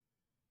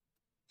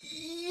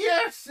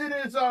Yes,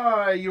 it is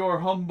I, your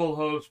humble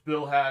host,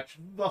 Bill Hatch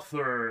the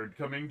Third,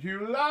 coming to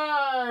you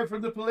live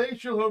from the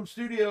palatial home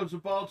studios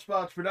of Bald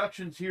Spots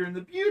Productions here in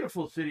the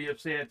beautiful city of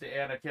Santa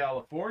Ana,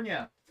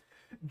 California.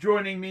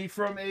 Joining me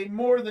from a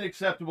more than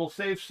acceptable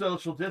safe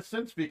social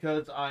distance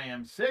because I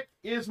am sick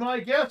is my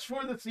guest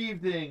for this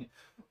evening,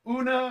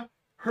 Una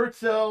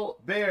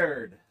Hartzell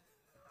Baird.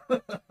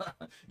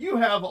 You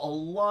have a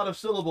lot of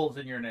syllables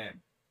in your name.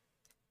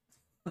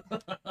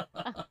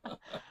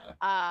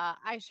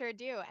 I sure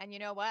do. And you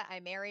know what? I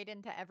married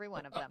into every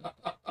one of them.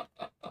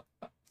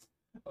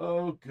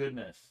 Oh,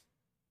 goodness.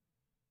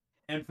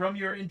 And from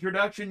your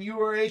introduction, you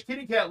are a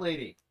kitty cat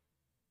lady.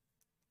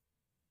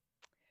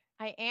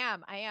 I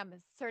am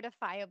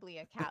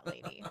certifiably a cat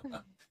lady.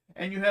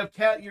 And you have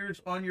cat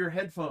ears on your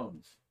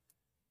headphones.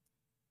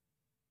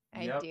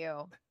 I Yep.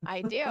 do.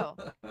 I do.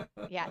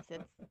 Yes,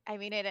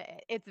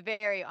 it's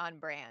very on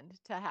brand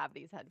to have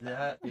these headphones.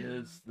 That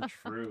is the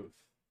truth.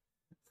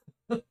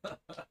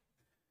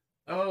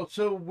 Oh,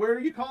 so where are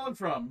you calling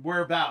from?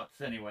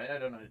 Whereabouts, anyway? I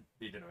don't know.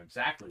 You don't know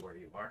exactly where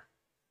you are.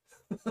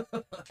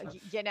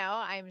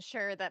 I'm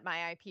sure that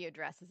my IP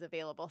address is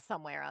available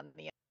somewhere on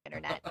the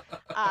internet.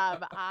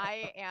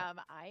 I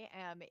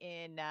am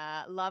in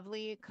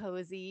lovely,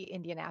 cozy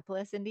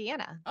Indianapolis,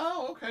 Indiana.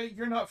 Oh, okay.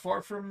 You're not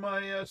far from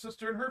my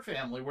sister and her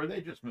family, where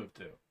they just moved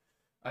to.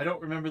 I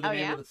don't remember the Oh name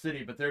yeah? of the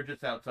city, but they're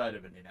just outside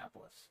of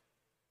Indianapolis.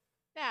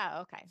 Yeah,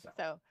 okay. So,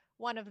 So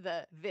one of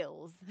the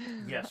vills.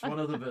 yes, one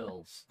of the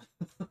Bills.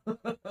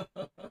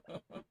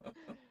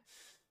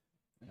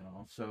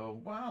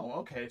 So wow,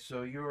 okay,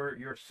 so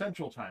you're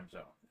Central Time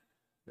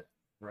Zone,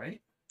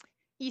 right? Oh,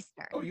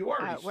 Eastern. you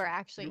are We're Eastern.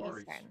 actually You are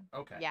Eastern. Eastern.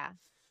 Okay, Yeah.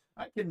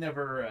 I can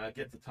never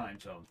get the time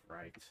zones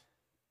right.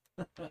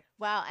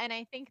 Well, and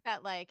I think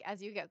that like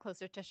as you get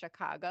closer to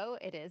Chicago,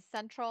 it is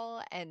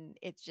central and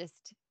it's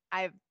just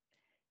I've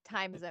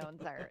time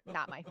zones are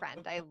not my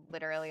friend. I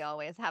literally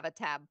always have a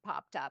tab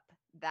popped up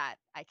that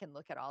I can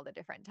look at all the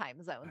different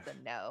time zones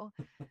and know.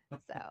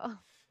 So,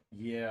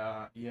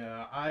 Yeah,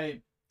 yeah.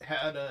 I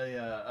had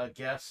a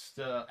guest.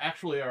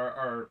 Actually,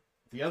 our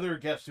the other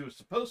guest who was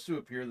supposed to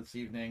appear this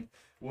evening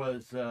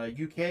was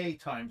UK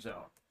time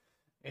zone.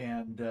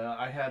 And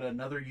I had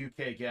another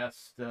UK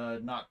guest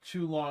not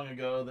too long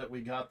ago that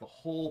we got the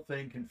whole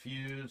thing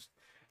confused.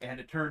 And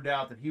it turned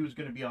out that he was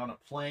going to be on a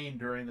plane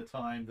during the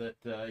time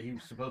that he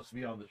was supposed to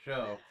be on the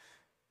show.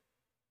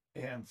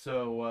 And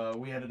so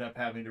we ended up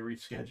having to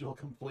reschedule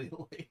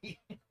completely.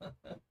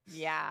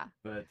 yeah.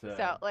 But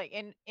So like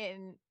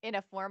in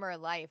a former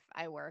life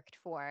I worked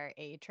for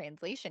a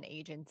translation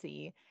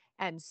agency,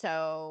 and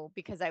so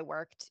because I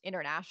worked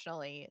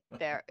internationally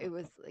there it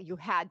was you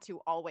had to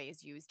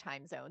always use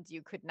time zones.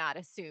 You could not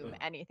assume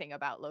anything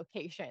about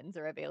locations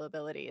or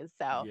availabilities.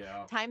 So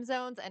yeah. time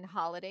zones and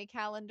holiday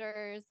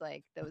calendars,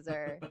 like those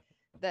are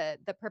the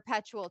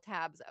perpetual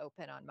tabs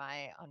open on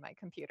my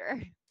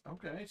computer.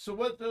 Okay. So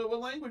what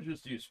languages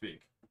do you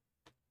speak?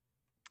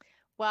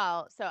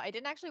 Well, so I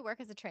didn't actually work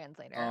as a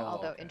translator, Oh,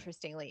 although okay.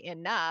 interestingly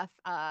enough,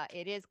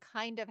 it is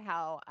kind of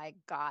how I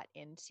got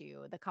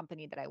into the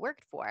company that I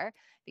worked for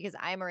because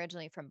I'm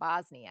originally from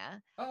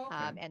Bosnia. Oh,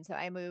 okay. And so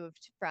I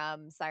moved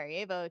from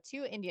Sarajevo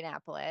to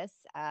Indianapolis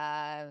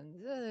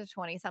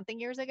 20 something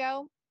years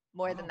ago,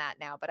 more than Wow. that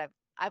now, but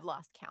I've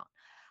lost count.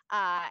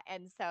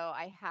 And so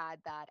I had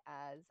that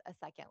as a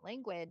second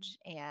language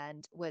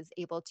and was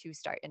able to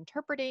start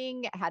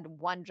interpreting. Had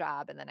one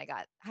job and then I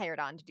got hired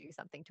on to do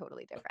something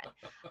totally different.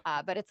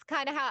 But it's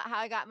kind of how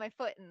I got my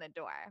foot in the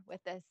door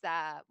with this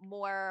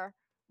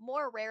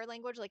more rare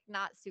language, like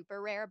not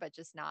super rare, but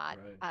just not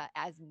Right.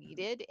 as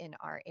needed in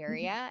our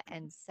area.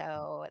 And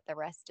so the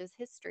rest is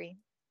history.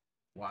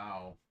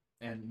 Wow.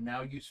 And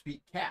now you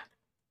speak cat.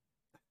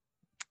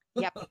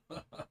 Yep.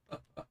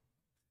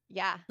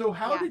 Yeah. So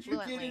how Yeah. did you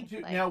get Fluently. into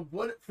Like, now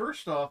what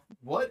first off,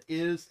 what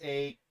is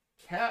a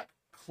cat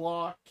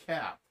claw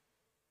cap?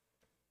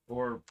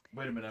 Or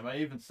wait a minute, am I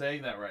even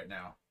saying that right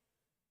now?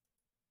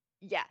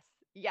 yes.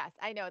 Yes.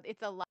 I know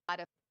it's a lot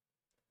of,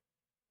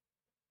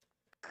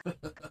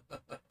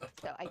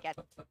 so I get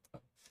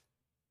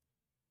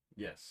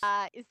Yes.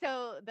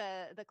 so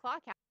the claw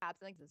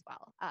caps and things as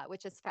well,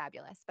 which is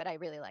fabulous. But I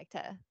really like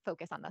to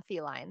focus on the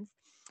felines.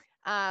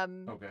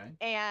 Um, Okay.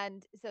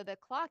 and so the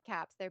claw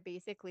caps, they're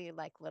basically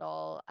like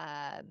little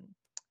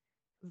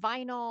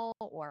vinyl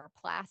or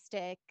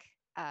plastic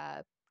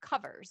uh,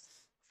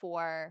 covers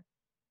for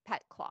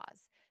pet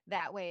claws.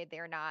 That way,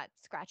 they're not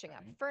scratching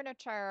up Okay.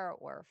 furniture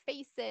or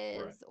Right.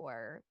 faces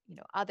or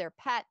other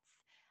pets.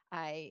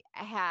 I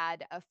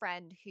had a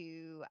friend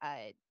who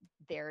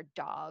their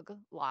dog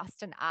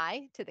lost an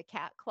eye to the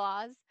cat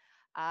claws.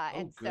 Oh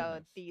And so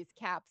goodness. these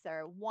caps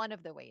are one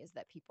of the ways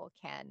that people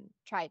can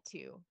try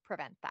to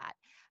prevent that.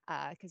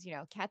 Because,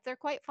 cats are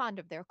quite fond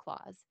of their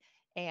claws.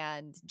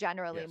 And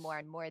generally, more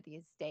Yes. and more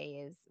these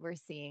days, we're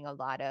seeing a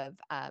lot of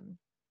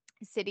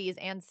cities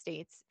and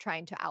states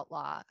trying to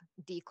outlaw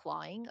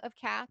declawing of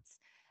cats.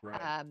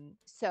 Right.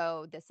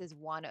 So this is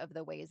one of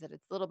the ways that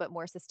it's a little bit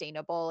more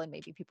sustainable and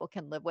maybe people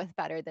can live with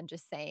better than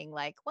just saying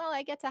like, well,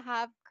 I get to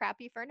have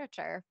crappy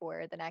furniture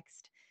for the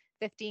next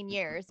 15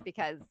 years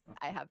because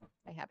I have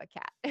a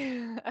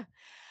cat.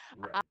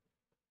 Right.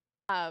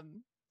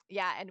 Um,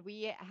 yeah, and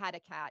we had a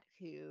cat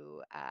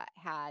who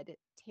had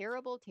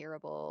terrible,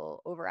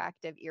 terrible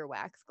overactive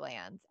earwax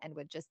glands and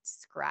would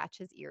just scratch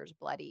his ears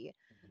bloody.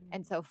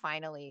 And so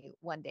finally,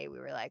 one day we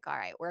were like, all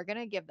right, we're going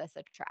to give this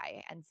a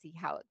try and see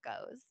how it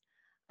goes.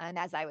 And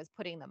as I was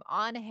putting them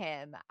on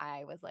him,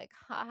 I was like,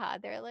 haha,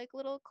 they're like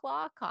little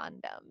claw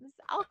condoms.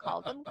 I'll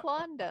call them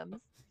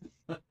clawndoms.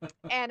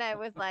 And I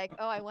was like,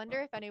 oh, I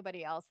wonder if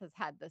anybody else has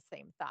had the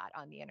same thought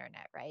on the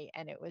internet, right?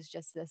 And it was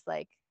just this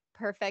like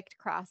perfect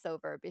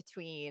crossover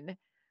between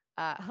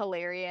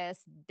hilarious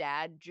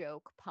dad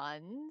joke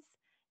puns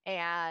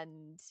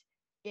and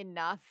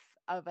enough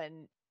of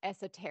an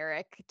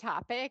esoteric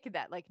topic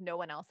that like no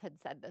one else had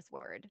said this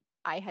word.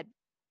 I had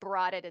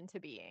brought it into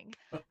being.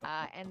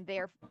 And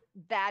there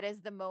that is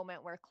the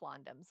moment where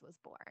Clondoms was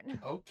born.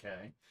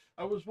 Okay.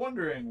 I was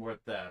wondering what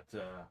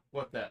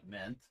that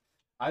meant.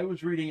 I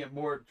was reading it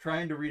more,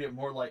 trying to read it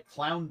more like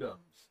clowndums.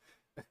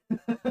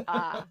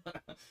 Ah.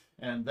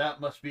 And that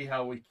must be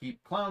how we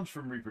keep clowns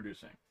from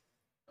reproducing.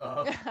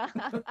 Uh,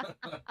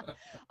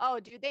 Oh,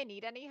 do they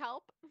need any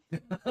help?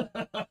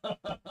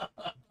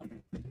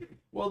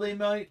 well, they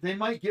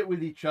might get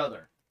with each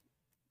other.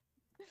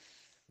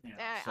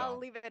 Yeah, I'll so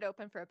leave it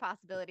open for a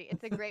possibility.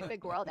 It's a great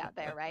big world out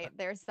there, right?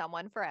 There's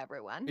someone for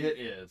everyone. it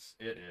is.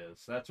 It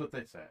is. That's what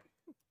they say.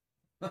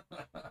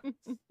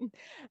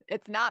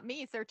 It's not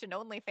me searching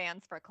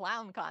OnlyFans for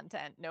clown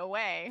content. No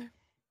way.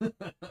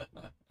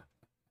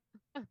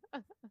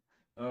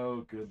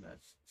 Oh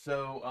goodness.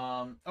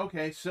 So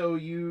okay, so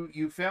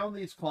you found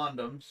these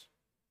condoms,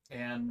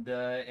 and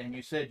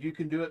you said you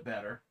can do it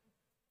better,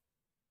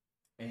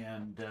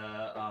 and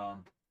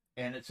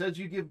it says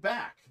you give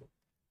back.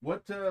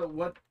 What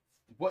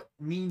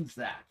means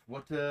that?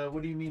 What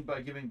do you mean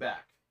by giving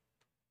back?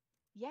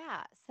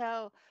 Yeah.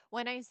 So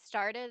when I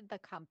started the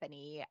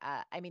company,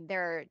 I mean,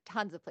 there are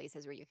tons of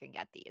places where you can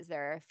get these.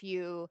 There are a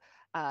few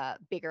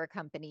bigger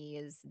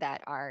companies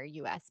that are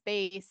US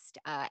based,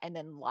 and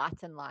then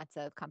lots and lots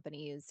of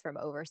companies from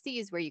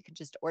overseas where you can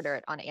just order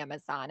it on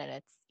Amazon and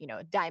it's,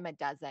 a dime a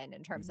dozen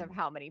in terms of Mhm.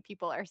 how many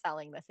people are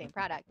selling the same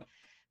product.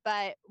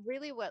 But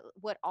really,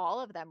 what all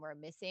of them were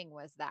missing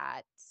was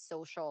that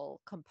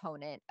social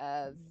component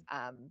of,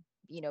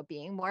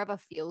 being more of a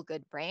feel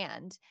good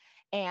brand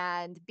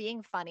and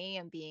being funny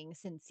and being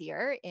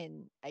sincere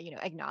in,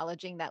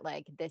 acknowledging that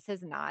like this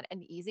is not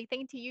an easy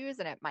thing to use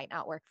and it might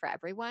not work for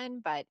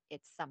everyone, but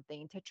it's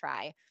something to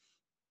try.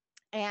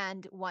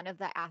 And one of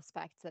the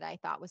aspects that I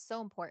thought was so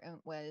important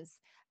was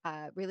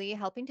really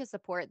helping to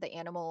support the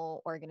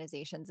animal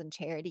organizations and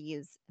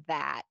charities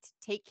that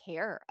take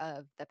care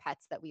of the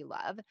pets that we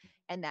love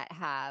and that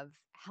have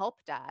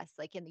helped us.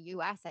 Like in the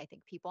US, I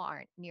think people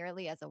aren't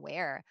nearly as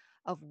aware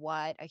of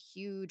what a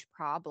huge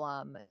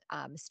problem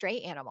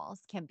stray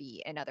animals can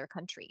be in other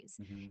countries.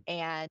 Mhm.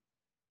 And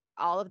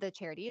all of the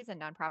charities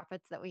and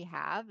nonprofits that we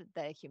have,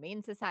 the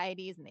humane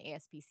societies and the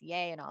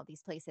ASPCA and all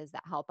these places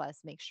that help us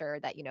make sure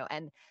that,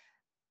 and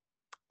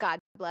God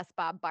bless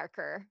Bob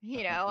Barker,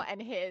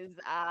 and his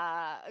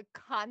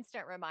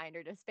constant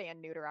reminder to spay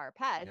and neuter our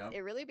pets. Yep.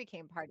 It really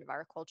became part of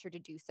our culture to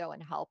do so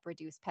and help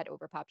reduce pet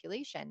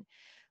overpopulation.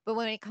 But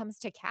when it comes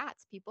to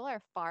cats, people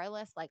are far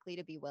less likely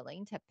to be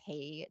willing to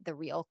pay the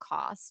real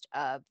cost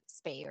of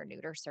spay or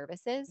neuter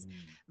services Mm.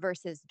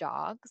 versus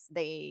dogs.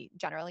 They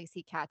generally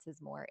see cats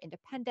as more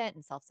independent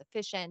and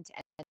self-sufficient.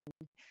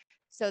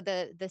 So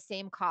the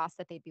same cost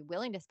that they'd be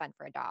willing to spend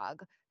for a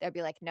dog, they'd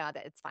be like, no,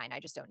 that it's fine. I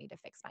just don't need to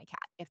fix my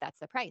cat if that's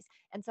the price.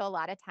 And so a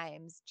lot of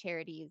times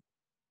charities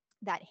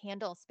that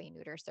handle spay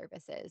neuter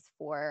services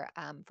for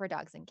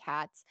dogs and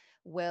cats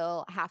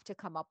will have to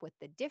come up with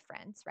the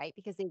difference, right?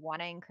 Because they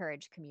want to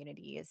encourage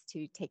communities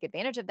to take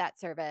advantage of that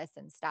service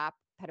and stop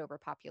pet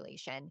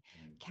overpopulation.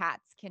 Mm.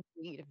 Cats can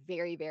breed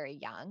very, very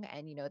young,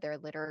 and their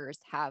litters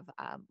have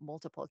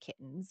multiple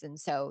kittens, and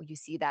so you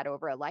see that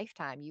over a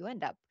lifetime, you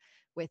end up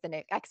with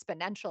an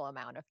exponential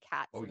amount of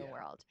cats Oh in the yeah.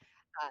 world.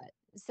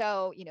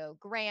 So,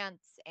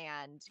 grants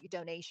and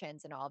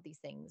donations and all of these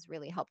things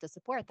really help to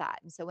support that.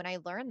 And so when I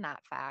learned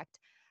that fact,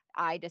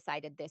 I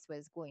decided this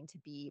was going to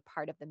be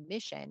part of the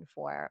mission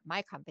for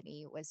my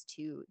company was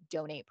to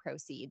donate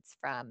proceeds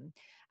from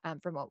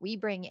what we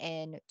bring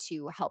in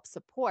to help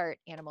support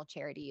animal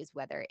charities,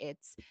 whether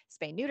it's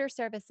spay neuter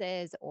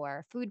services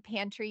or food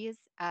pantries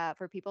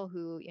for people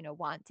who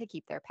want to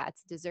keep their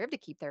pets, deserve to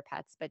keep their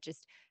pets, but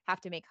just have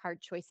to make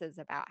hard choices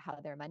about how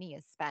their money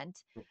is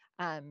spent.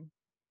 Um,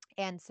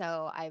 and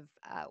so I've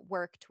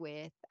worked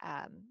with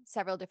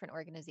several different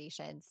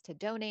organizations to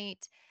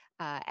donate,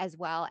 as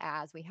well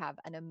as we have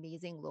an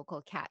amazing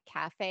local cat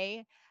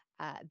cafe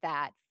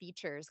that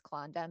features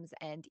clondoms.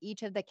 And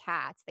each of the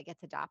cats that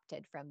gets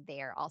adopted from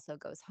there also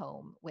goes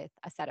home with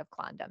a set of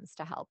clondoms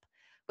to help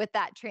with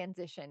that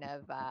transition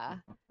of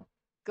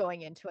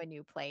going into a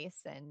new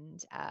place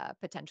and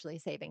potentially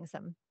saving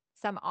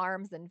some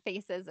arms and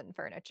faces and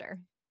furniture.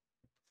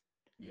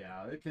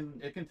 Yeah, it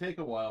can take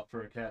a while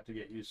for a cat to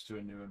get used to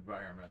a new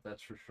environment.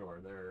 That's for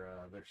sure.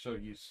 They're so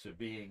used to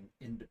being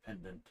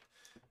independent.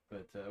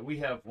 But we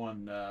have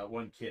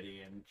one kitty,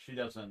 and she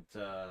doesn't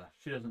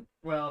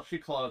well, she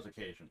claws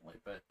occasionally,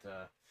 but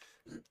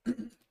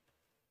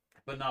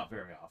not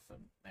very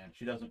often, and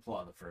she doesn't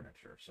claw the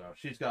furniture, so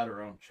she's got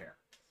her own chair.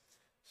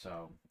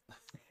 So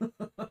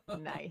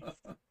Nice.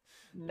 yeah,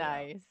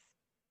 Nice.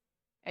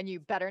 And you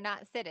better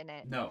not sit in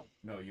it. no,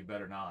 you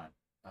better not,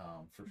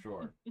 for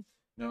sure.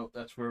 No,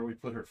 that's where we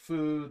put her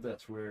food.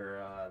 That's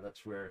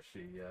where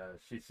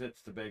she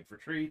sits to beg for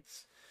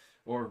treats,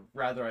 or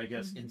rather, I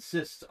guess, Mhm.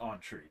 insists on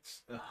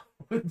treats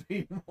would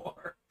be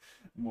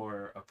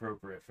more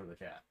appropriate for the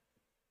cat.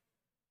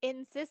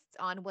 Insists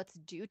on what's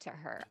due to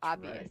her,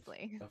 That's right,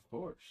 obviously. of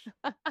course.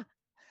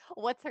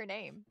 What's her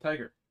name?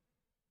 Tiger,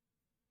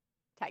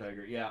 Tiger.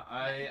 Tiger. Yeah,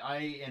 I Nice. I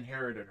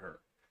inherited her.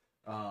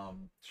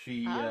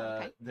 She Oh,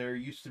 okay. there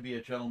used to be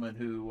a gentleman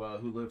who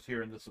lived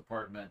here in this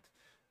apartment.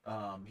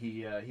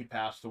 He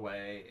passed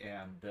away,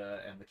 and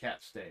the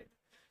cat stayed.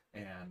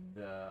 And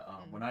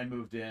when Mm,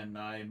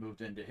 I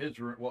moved into his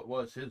room, what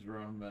was his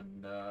room,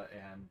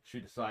 and she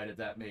decided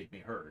that made me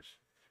hers.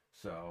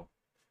 So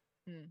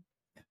mm.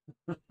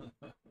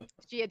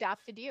 She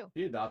adopted you.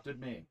 he adopted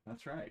me.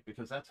 That's right,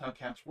 because that's how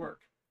cats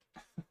work.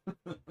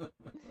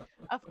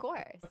 Of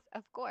course.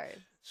 Of course.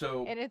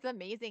 So And it's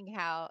amazing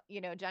how,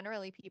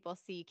 generally people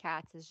see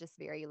cats as just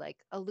very like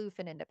aloof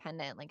and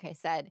independent, like I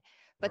said,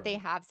 but they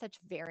right. have such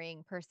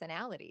varying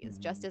personalities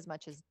just Mhm. as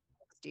much as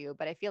dogs do.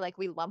 But I feel like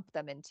we lump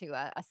them into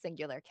a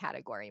singular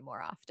category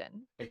more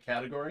often. A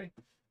category.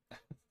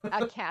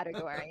 A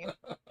category.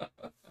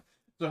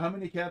 So how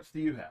many cats do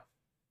you have?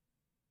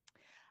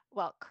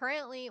 Well,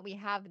 currently we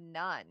have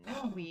none.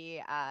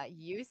 We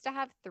used to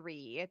have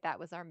three. That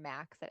was our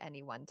max at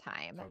any one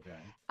time. Okay.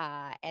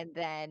 And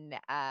then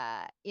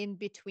in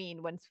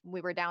between, once we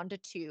were down to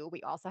two,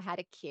 we also had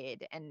a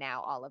kid, and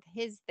now all of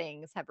his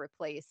things have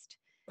replaced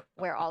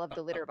where all of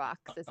the litter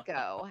boxes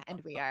go,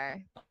 and we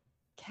are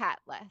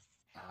catless.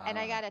 And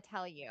I Ah, gotta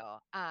tell you,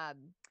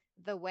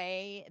 the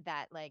way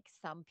that like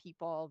some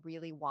people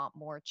really want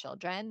more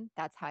children,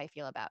 that's how I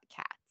feel about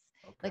cats.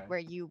 Like okay. where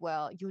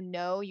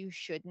you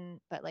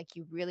shouldn't, but like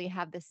you really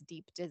have this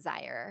deep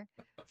desire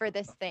for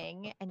this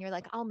thing, and you're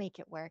like, I'll make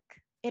it work.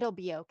 It'll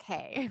be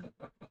okay.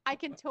 I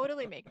can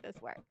totally make this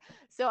work.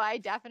 So I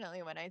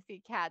definitely, when I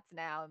see cats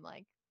now, I'm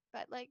like,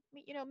 but like,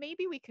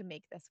 maybe we could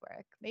make this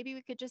work. Maybe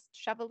we could just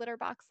shove a litter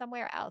box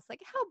somewhere else.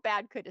 Like, how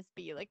bad could this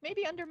be? Like,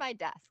 maybe under my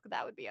desk,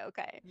 that would be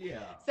okay.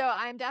 Yeah. So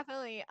I'm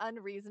definitely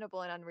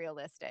unreasonable and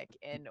unrealistic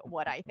in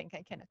what I think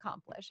I can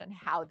accomplish and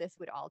how this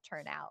would all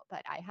turn out.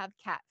 But I have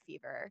cat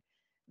fever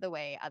the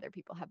way other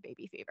people have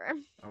baby fever.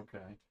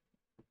 Okay.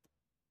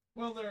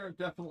 Well, there are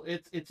definitely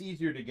it's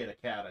easier to get a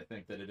cat, I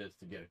think, than it is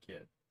to get a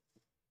kid.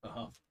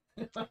 Um,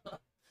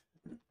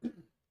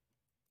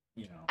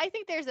 you know. I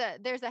think there's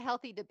a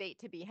healthy debate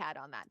to be had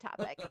on that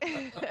topic.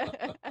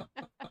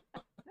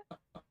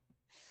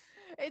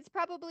 It's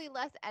probably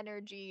less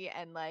energy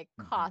and like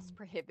cost Mhm.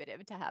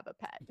 prohibitive to have a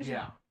pet.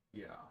 Yeah.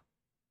 Yeah.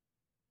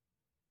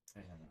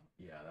 Yeah.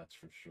 Yeah. That's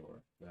for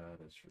sure. That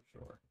is for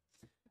sure.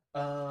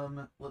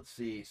 Let's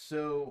see.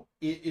 So,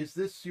 is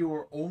this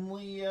your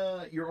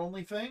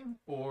only thing,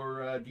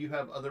 or do you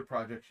have other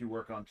projects you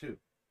work on too?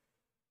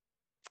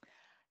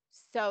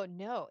 So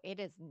no, it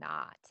is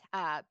not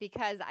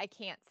because I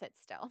can't sit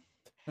still.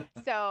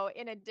 So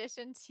in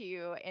addition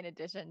to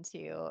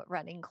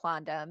running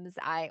Clondoms,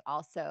 I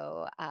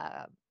also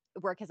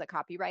work as a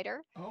copywriter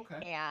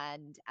Okay.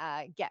 and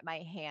get my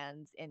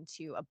hands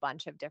into a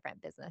bunch of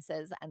different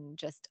businesses and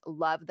just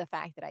love the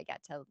fact that I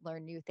get to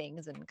learn new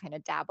things and kind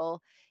of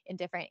dabble in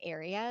different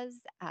areas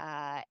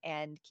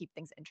and keep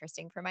things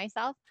interesting for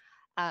myself.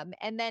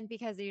 And then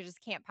because you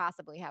just can't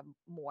possibly have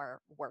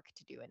more work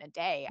to do in a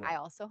day, I Right.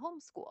 also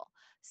homeschool.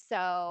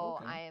 So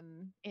Okay.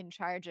 I'm in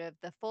charge of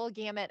the full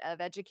gamut of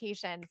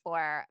education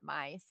for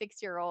my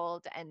 6 year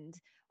old and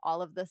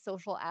all of the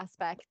social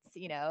aspects,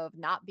 of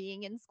not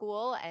being in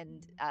school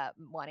and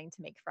Mhm. wanting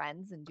to make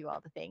friends and do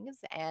all the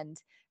things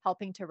and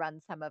helping to run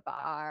some of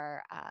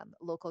our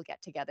local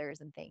get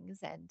togethers and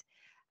things.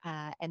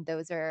 And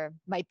those are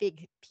my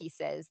big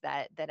pieces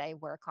that I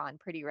work on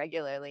pretty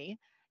regularly.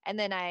 And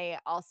then I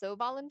also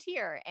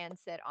volunteer and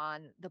sit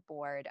on the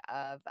board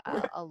of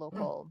a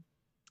local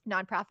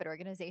nonprofit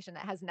organization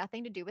that has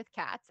nothing to do with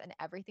cats and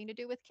everything to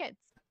do with kids.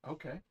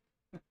 Okay.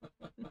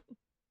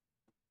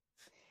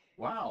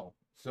 Wow.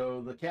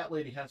 So the cat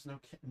lady has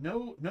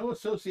no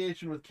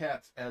association with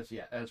cats as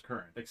yet, as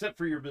current, except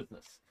for your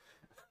business.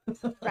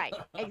 Right,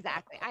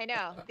 exactly. I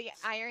know the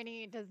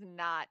irony does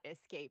not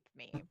escape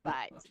me,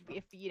 but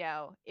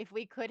if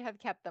we could have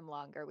kept them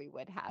longer, we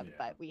would have. Yeah.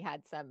 But we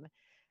had some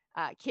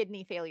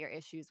kidney failure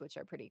issues, which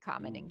are pretty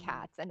common in Ooh.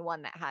 cats, and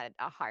one that had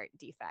a heart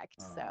defect.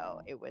 So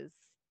Oh.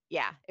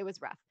 yeah, it was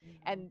rough. Yeah.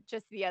 And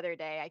just the other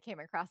day, I came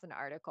across an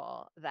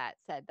article that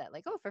said that,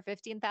 like, oh, for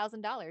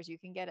 $15,000, you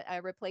can get a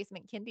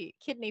replacement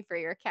kidney for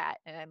your cat.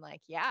 And I'm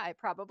like, yeah, I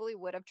probably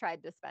would have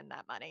tried to spend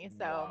that money.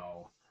 So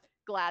Wow.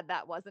 glad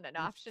that wasn't an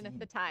option at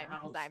the time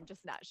because I'm 15,000.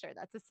 just not sure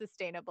that's a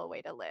sustainable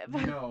way to live.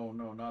 No,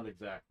 no, not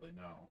exactly.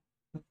 No.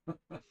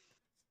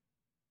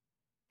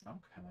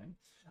 Okay.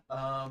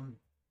 Um,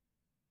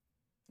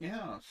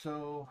 Yeah,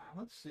 so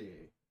let's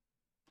see.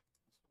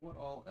 What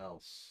all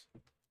else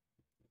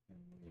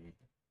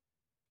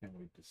can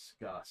we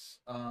discuss?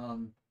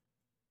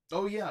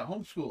 Oh yeah,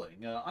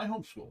 homeschooling. I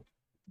homeschooled.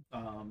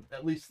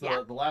 At least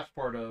Yeah. the last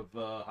part of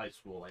high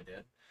school I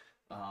did.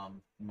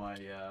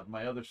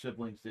 My other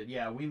siblings did.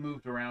 Yeah, we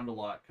moved around a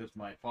lot because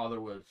my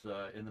father was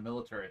in the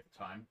military at the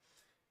time,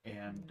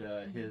 and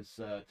Hmm. his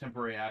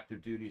temporary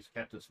active duties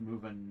kept us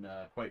moving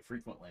quite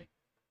frequently.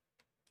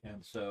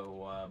 And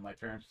so my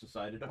parents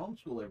decided to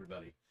homeschool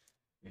everybody,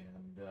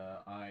 and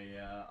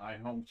I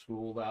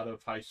homeschooled out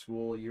of high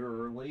school a year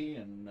early,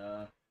 and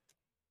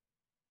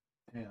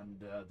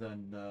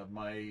then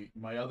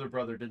my other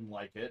brother didn't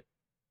like it.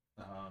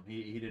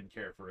 He didn't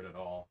care for it at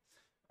all.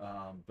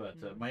 But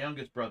Mm. my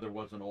youngest brother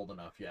wasn't old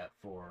enough yet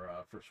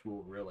for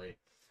school really,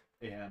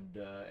 and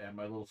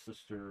my little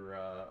sister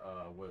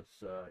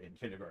was in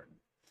kindergarten.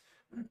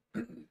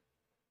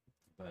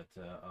 But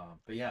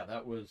yeah,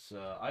 that was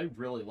I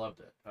really loved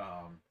it.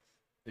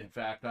 In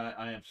fact,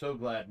 I am so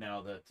glad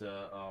now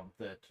that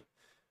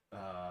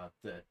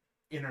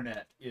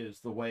internet is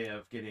the way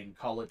of getting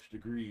college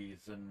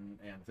degrees and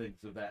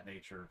things of that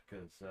nature,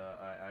 because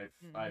I've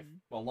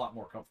Hmm. a lot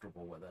more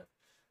comfortable with it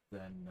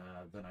than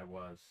I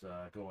was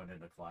going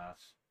into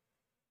class.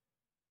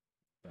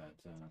 But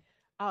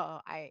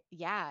Oh,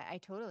 yeah, I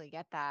totally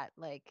get that.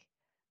 Like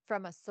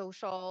from a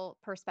social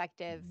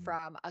perspective, mhm,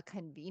 from a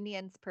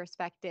convenience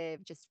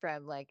perspective, just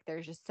from like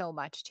there's just so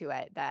much to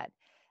it that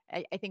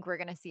I think we're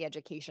going to see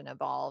education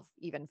evolve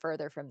even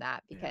further from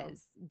that yeah.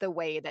 because the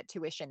way that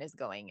tuition is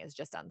going is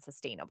just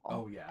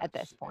unsustainable Oh yeah, at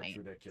this it's point.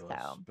 ridiculous.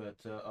 So, But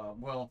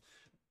well,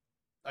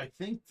 I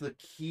think the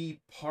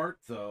key part,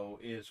 though,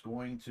 is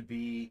going to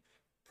be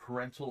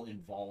parental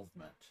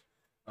involvement.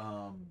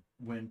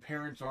 When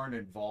parents aren't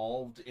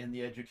involved in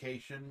the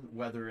education,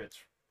 whether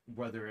it's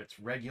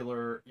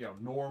regular,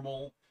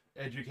 normal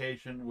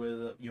education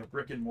with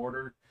brick and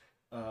mortar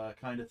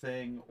kind of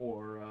thing,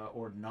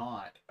 or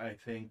not, I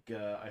think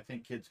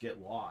kids get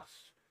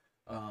lost.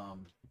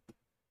 Um,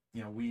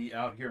 we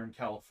out here in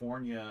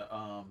California,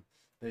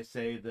 they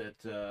say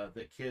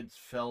that kids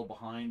fell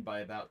behind by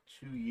about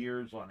 2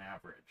 years on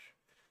average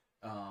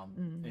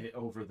mm,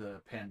 over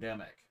the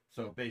pandemic.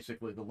 So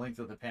basically, the length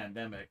of the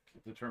pandemic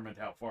determined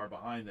how far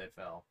behind they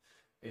fell,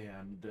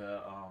 and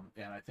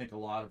I think a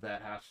lot of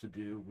that has to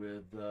do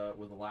with a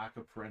lack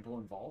of parental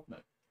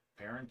involvement.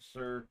 Parents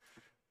are,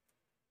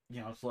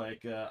 it's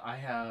like I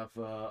have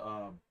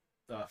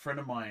a friend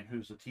of mine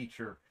who's a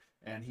teacher,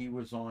 and he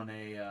was on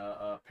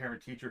a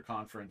parent teacher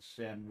conference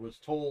and was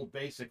told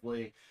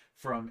basically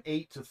from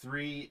 8 to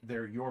 3,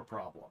 they're your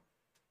problem.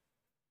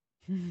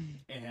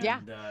 yeah.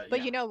 And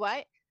But yeah, you know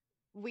what?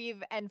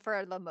 And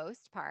for the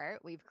most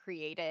part, we've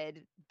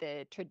created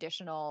the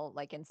traditional,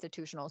 like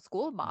institutional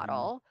school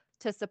hmm, model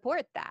to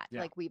support that.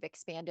 yeah, Like we've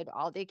expanded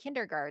all day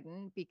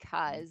kindergarten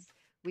mhm, because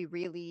we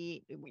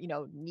really,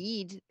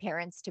 need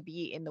parents to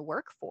be in the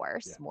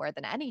yeah, workforce more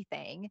than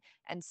anything.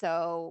 And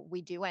so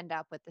we do end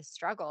up with the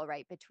struggle,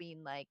 right,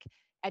 between like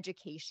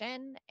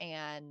education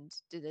and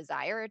the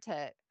desire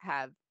to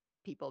have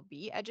people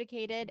be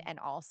educated mhm, and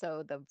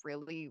also the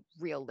really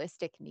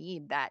realistic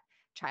need that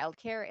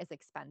childcare is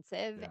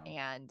expensive yeah,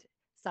 and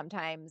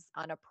sometimes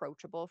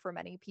unapproachable for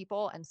many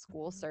people, and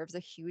school mhm, serves a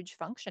huge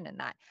function in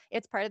that.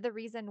 It's part of the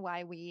reason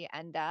why we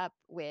end up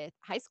with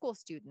high school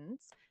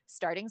students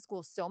starting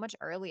school so much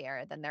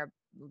earlier than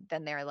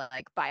their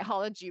like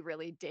biology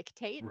really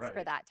dictates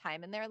for right, that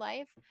time in their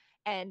life,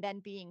 and then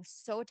being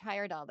so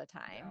tired all the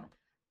yeah,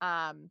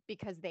 time,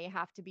 because they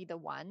have to be the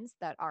ones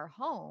that are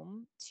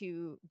home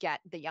to get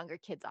the younger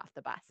kids off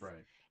the bus.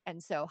 right.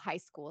 And so high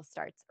school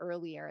starts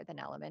earlier than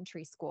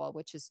elementary school,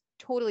 which is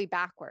totally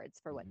backwards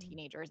for what Hmm.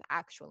 teenagers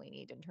actually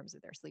need in terms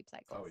of their sleep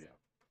Oh cycles. yeah,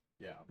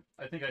 yeah.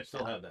 I think I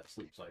still So have that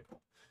sleep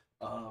cycle.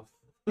 Uh,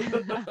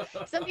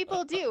 some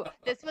people do.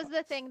 This was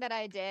the thing that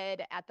I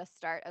did at the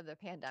start of the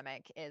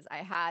pandemic is I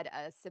had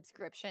a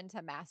subscription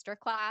to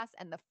Masterclass,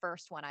 and the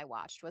first one I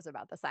watched was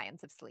about the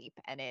science of sleep,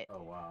 and it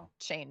oh wow.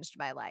 changed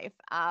my life.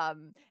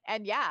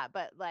 And yeah,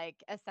 but like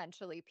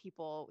essentially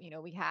people,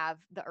 we have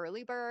the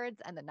early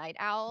birds and the night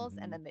owls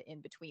and Hmm. then the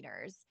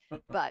in-betweeners.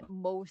 But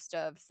most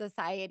of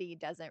society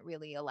doesn't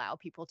really allow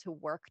people to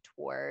work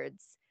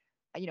towards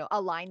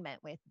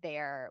alignment with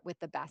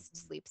the best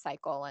Hmm. sleep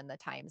cycle and the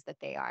times that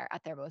they are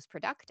at their most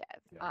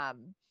productive. Yeah.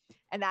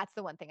 And that's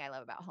the one thing I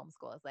love about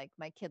homeschool is like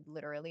my kid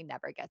literally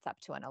never gets up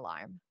to an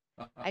alarm.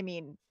 I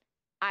mean,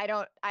 I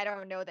don't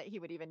know that he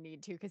would even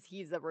need to because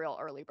he's a real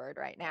early bird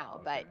right now.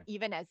 Oh, But okay.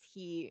 even as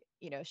he,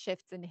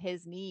 shifts in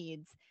his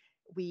needs,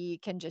 we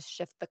can just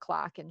shift the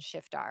clock and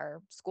shift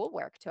our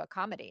schoolwork to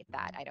accommodate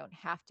that. Hmm. I don't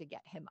have to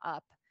get him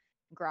up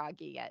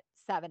groggy at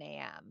 7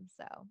 a.m.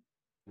 So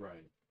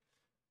Right.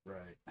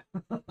 Right.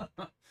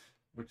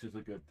 Which is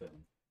a good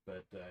thing.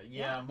 But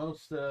yeah. yeah,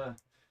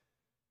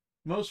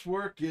 most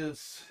work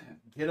is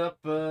get up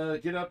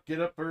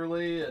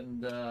early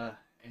and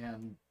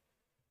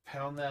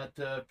pound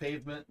that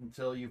pavement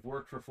until you've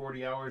worked for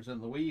 40 hours in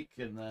the week,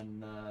 and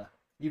then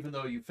even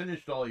though you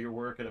finished all your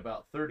work at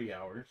about 30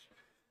 hours,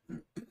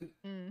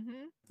 Hmm.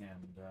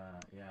 And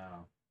yeah.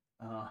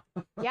 Uh,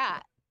 Yeah.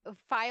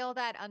 File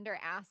that under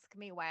ask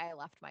me why I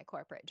left my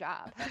corporate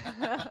job.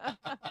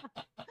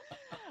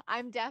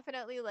 I'm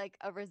definitely like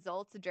a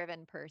results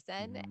driven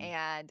person mhm.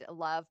 and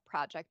love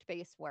project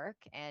based work.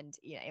 And,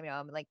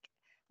 I'm like,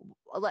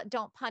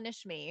 don't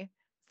punish me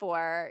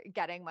for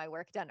getting my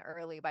work done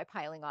early by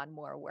piling on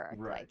more work.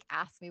 Right, Like,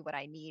 ask me what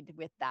I need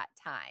with that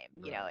time.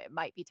 right. It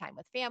might be time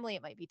with family,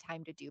 it might be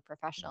time to do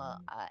professional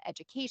Mhm.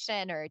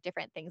 education or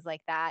different things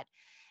like that.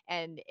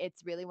 And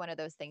it's really one of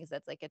those things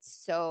that's like, it's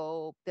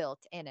so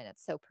built in and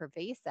it's so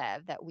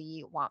pervasive that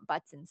we want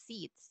butts and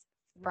seats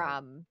Right.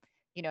 from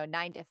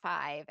 9 to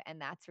 5,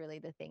 and that's really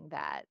the thing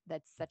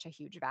that's such a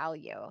huge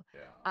value.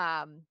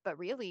 Yeah. But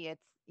really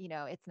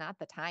it's not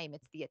the time,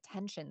 it's the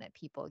attention that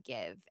people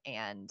give,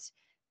 and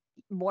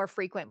more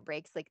frequent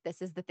breaks. Like,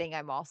 this is the thing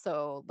I'm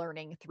also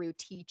learning through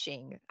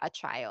teaching a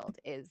child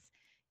is,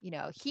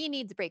 he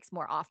needs breaks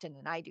more often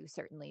than I do,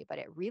 certainly, but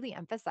it really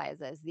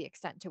emphasizes the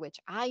extent to which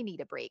I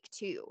need a break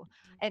too.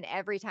 Mhm. And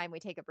every time we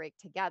take a break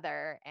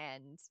together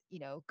and,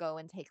 go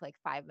and take like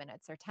 5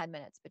 minutes or 10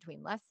 minutes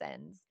between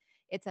lessons,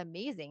 it's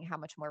amazing how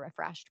much more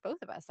refreshed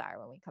both of us are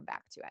when we come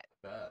back to it.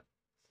 I bet.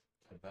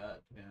 I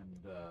bet.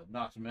 And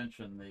not to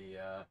mention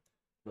the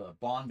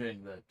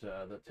bonding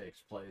that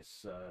takes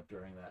place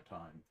during that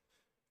time.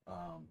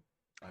 Um,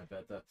 I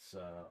bet that's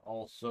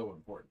all so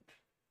important.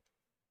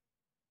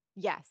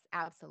 Yes,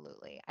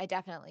 absolutely. I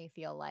definitely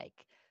feel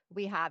like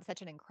we have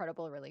such an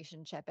incredible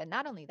relationship. And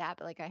not only that,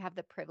 but like I have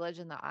the privilege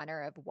and the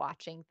honor of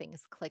watching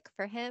things click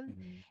for him,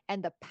 Mhm.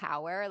 and the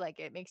power. Like,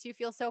 it makes you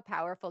feel so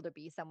powerful to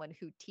be someone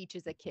who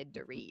teaches a kid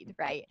to read,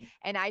 right?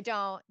 And I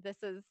don't,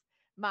 this is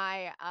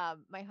my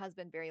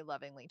husband very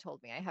lovingly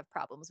told me I have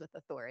problems with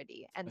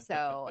authority. And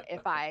so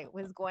if I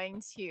was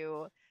going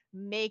to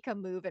make a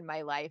move in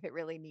my life, it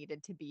really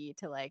needed to be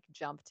to like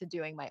jump to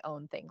doing my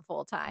own thing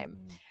full time.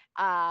 Mhm.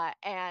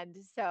 And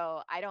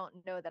so I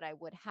don't know that I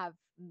would have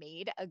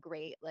made a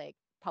great like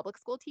public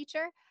school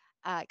teacher,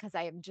 because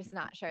I am just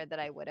not sure that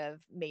I would have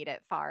made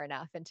it far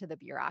enough into the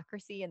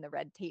bureaucracy and the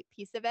red tape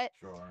piece of it.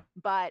 Sure.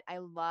 But I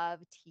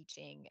love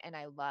teaching and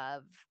I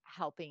love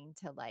helping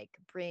to like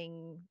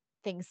bring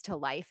things to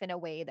life in a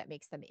way that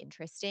makes them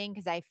interesting,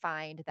 because I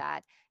find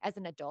that as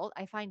an adult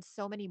I find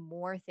so many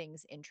more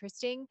things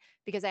interesting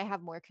because I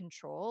have more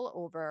control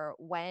over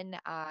when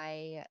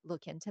I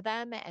look into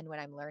them and when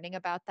I'm learning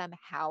about them,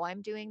 how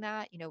I'm doing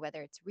that,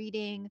 whether it's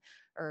reading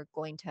or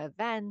going to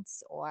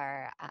events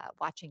or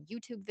watching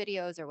YouTube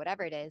videos or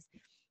whatever it is.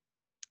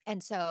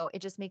 And so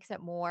it just makes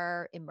it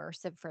more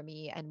immersive for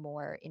me and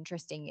more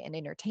interesting and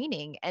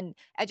entertaining. And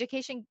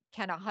education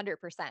can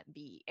 100%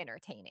 be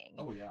entertaining.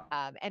 Oh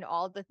yeah. And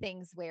all the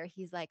things where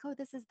he's like, oh,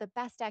 this is the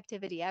best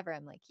activity ever.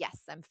 I'm like,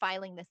 yes, I'm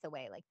filing this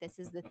away. Like, this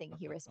is the thing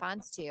he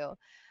responds to.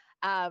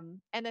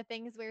 And the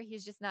things where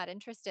he's just not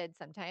interested,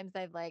 sometimes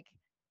I've like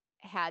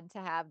had to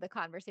have the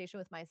conversation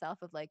with myself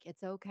of like,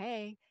 it's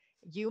okay.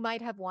 You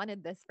might have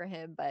wanted this for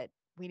him, but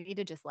we need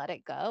to just let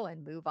it go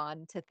and move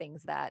on to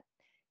things that,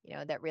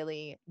 that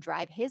really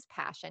drive his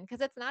passion.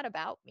 Cause it's not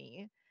about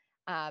me.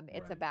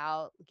 It's Right.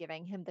 about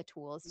giving him the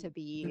tools to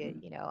be,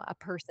 a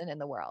person in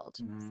the world.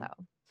 So,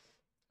 Mhm.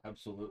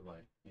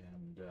 Absolutely.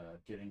 And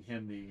getting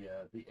him the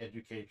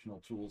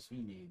educational tools he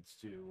needs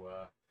to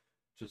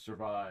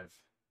survive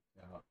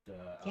out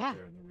yeah,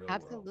 there in the real world.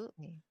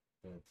 absolutely.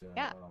 But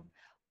Yeah.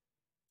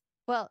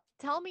 Well,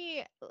 tell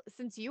me,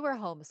 since you were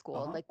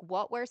homeschooled, uh-huh. like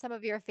what were some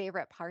of your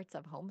favorite parts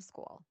of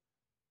homeschool?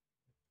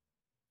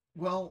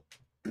 Well,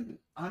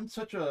 I'm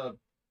such a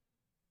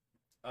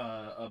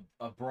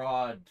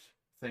broad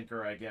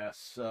thinker, I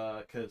guess,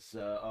 because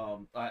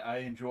I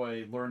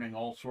enjoy learning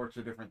all sorts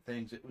of different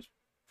things. It was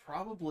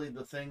probably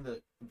the thing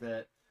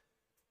that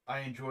I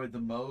enjoyed the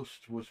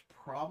most was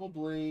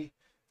probably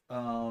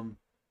um,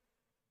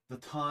 the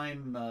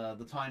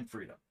time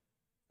freedom.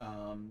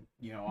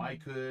 I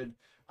Mhm. could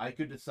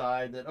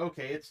decide that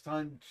okay, it's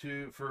time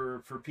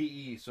for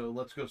PE, so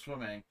let's go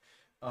swimming.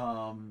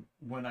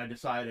 When I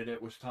decided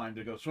it was time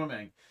to go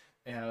swimming,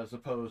 as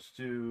opposed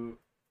to,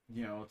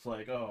 it's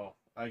like, oh,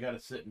 I got to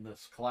sit in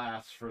this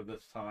class for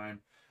this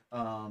time.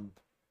 Um,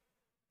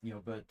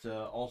 but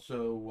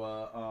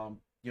also,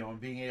 and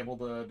being able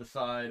to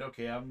decide,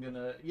 okay,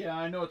 yeah,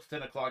 I know it's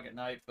 10 o'clock at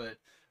night, but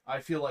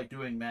I feel like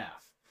doing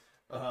math.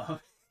 Uh,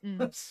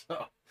 Mm.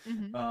 so,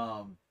 Mhm.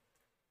 um,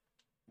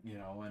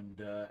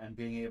 and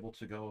being able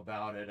to go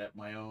about it at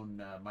my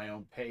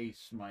own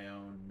pace, my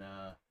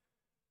own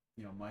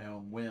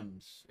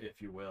whims,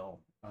 if you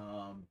will.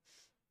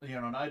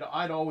 And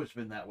I'd always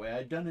been that way.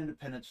 I'd done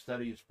independent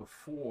studies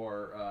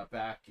before,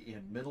 back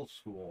in middle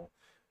school,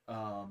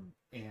 and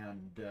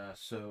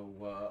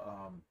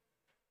so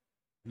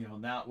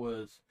and that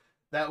was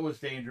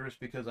dangerous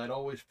because I'd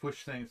always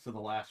push things to the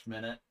last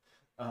minute.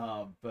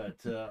 But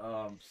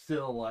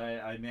still,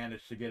 I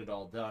managed to get it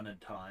all done in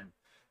time,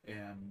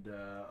 and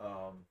that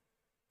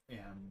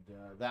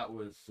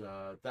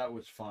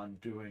was fun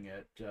doing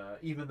it,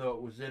 even though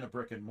it was in a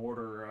brick and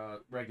mortar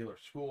regular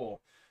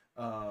school.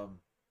 Um,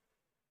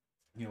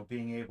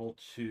 being able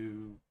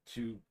to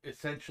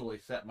essentially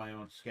set my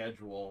own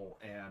schedule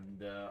and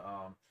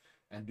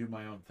do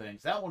my own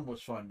things. That one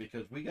was fun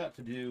because we got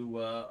to do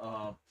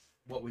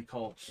what we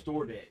called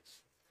store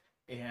days,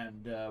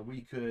 and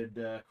we could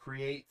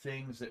create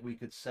things that we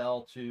could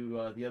sell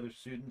to the other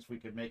students. We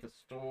could make a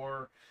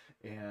store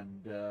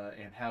and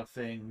have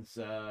things,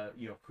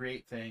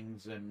 create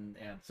things and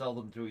sell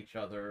them to each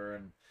other,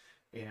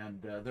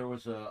 and there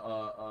was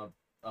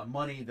a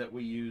money that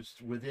we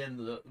used within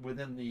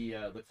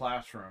the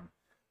classroom.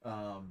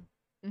 Um,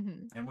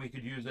 Hmm. and we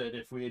could use it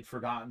if we had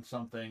forgotten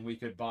something. We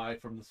could buy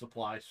from the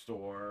supply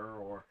store,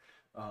 or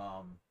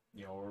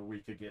we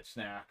could get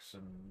snacks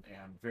and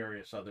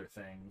various other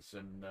things,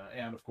 and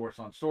of course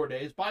on store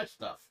days buy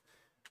stuff.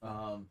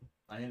 Um,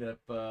 I ended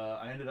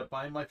up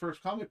buying my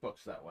first comic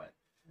books that way.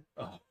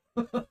 Uh,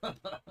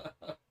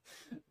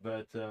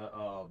 but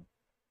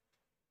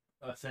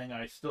a thing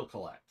I still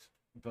collect.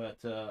 But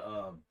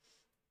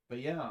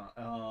yeah,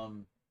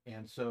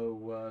 and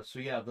so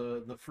yeah,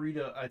 the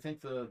freedom. I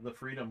think the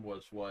freedom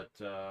was what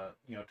to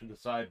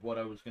decide what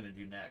I was going to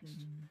do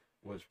next Hmm.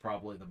 was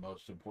probably the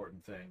most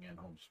important thing in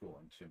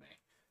homeschooling to me,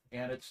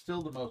 and it's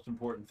still the most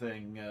important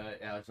thing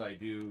as I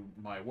do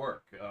my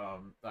work.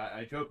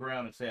 I joke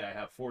around and say I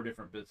have four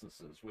different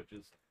businesses, which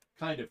is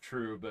kind of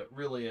true, but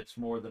really it's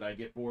more that I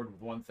get bored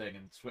with one thing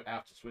and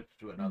have to switch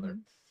to another,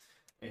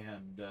 Hmm.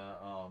 and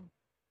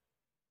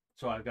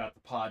so I've got the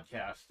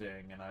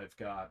podcasting, and I've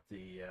got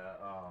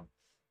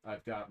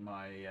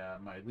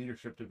my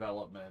leadership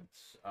development.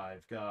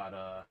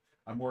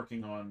 I'm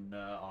working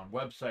on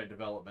website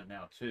development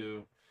now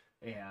too,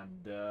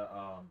 and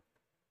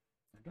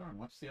darn,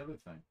 what's the other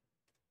thing?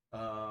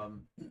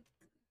 Um,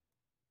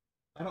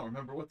 I don't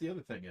remember what the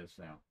other thing is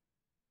now.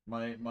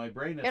 My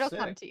brain is It'll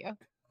come sick. to you.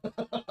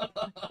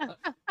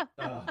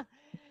 uh,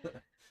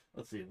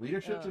 let's see: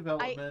 leadership I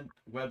development,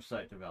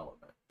 website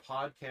development,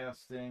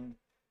 podcasting,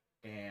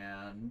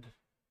 and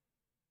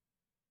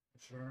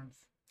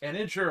Insurance.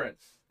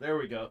 insurance. There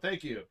we go.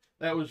 Thank you.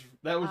 That was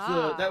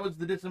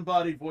the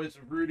disembodied voice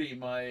of Rudy,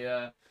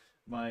 my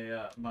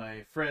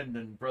friend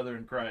and brother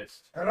in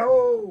Christ.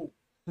 Hello.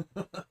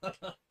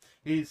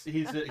 He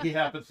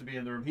happens to be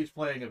in the room. He's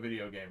playing a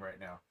video game right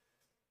now.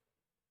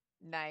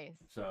 Nice.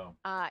 So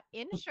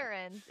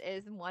Insurance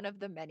is one of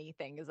the many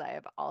things I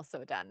have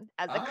also done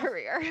as a ah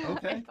career in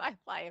okay. my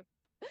life.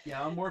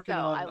 Yeah, I'm So working I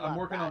on I'm love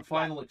working on that. Yeah.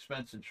 final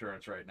expense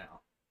insurance right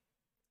now.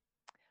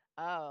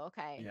 Oh,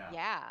 okay. Yeah.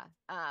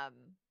 Yeah.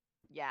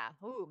 Yeah.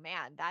 Oh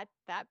man,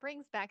 that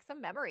brings back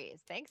some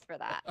memories. Thanks for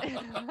that.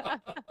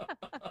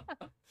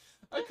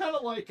 I kind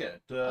of like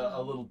it a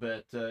um, little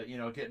bit,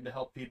 getting to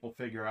help people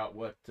figure out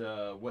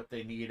what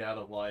they need out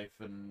of life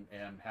and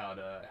how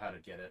to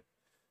get it.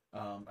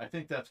 I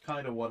think that's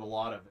kind of what a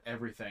lot of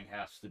everything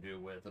has to do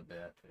with a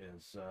bit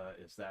is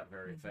that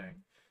very thing.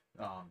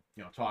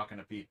 mhm. Talking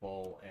to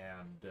people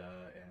and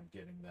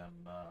getting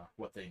them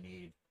what they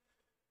need.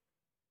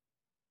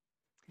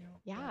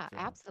 Yeah, But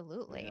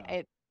absolutely.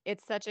 yeah,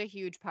 It's such a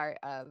huge part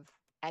of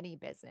any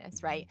business,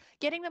 hmm right?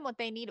 Getting them what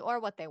they need or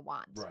what they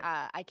want.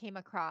 right. I came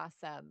across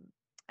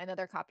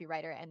another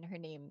copywriter, and her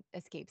name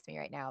escapes me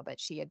right now, but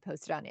she had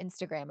posted on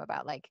Instagram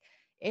about like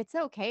it's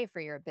okay for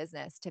your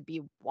business to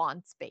be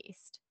wants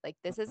based. Like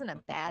this isn't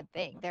a bad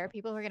thing. There are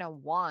people who are going to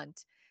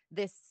want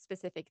this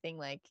specific thing.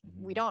 Like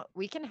Hmm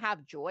we can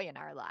have joy in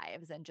our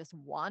lives and just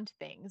want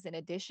things in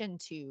addition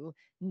to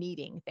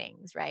needing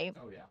things, right?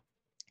 Oh yeah.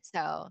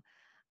 So,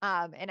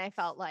 and I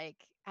felt like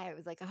I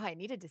was like, oh, I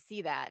needed to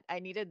see that. I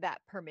needed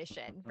that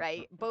permission,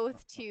 right?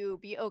 Both to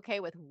be okay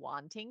with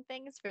wanting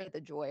things for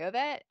the joy of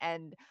it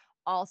and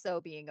also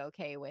being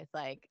okay with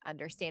like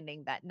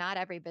understanding that not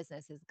every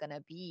business is going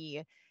to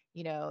be,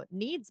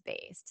 needs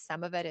based.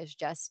 Some of it is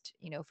just,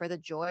 for the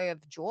joy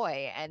of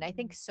joy. And I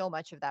think Mhm. so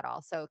much of that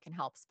also can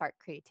help spark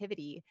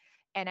creativity.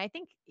 And I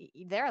think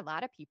there are a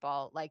lot of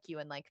people like you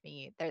and like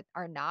me that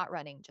are not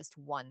running just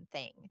one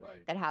thing,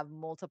 Right. that have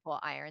multiple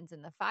irons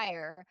in the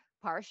fire,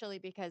 partially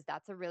because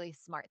that's a really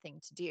smart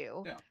thing to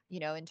do,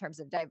 Yeah. in terms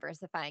of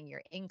diversifying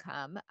your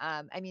income.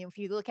 I mean, if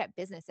you look at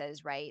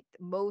businesses, right,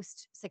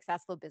 most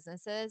successful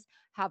businesses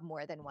have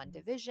more than one Mhm.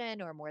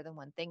 division or more than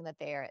one thing that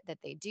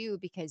they do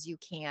because you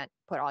can't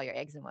put all your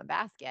eggs in one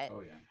basket.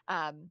 Oh yeah.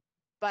 Um,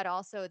 but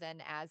also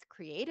then as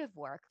creative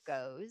work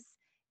goes,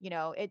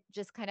 it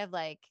just kind of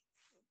like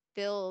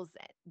fills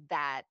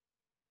that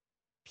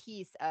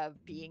piece of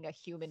Mhm. being a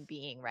human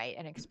being, right?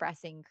 And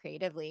expressing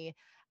creatively.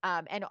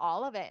 And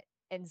all of it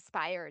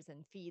inspires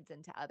and feeds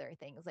into other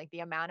things. Like the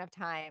amount of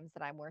times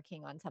that I'm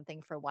working on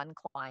something for one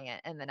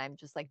client and then I'm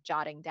just like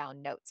jotting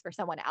down notes for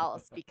someone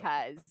else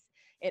because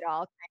it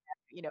all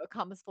kind of,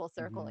 comes full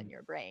circle in Mhm.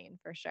 your brain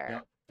for sure.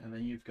 Yep. And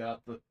then you've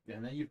got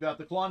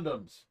the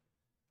quandums.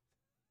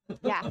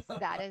 Yes,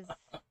 that is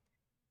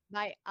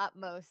my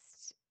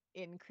utmost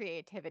in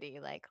creativity,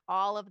 like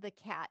all of the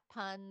cat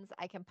puns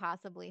I can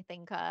possibly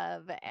think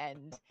of,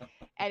 and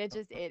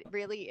it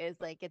really is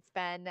like it's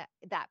been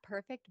that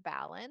perfect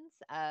balance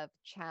of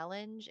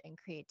challenge and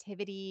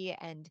creativity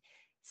and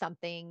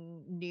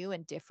something new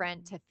and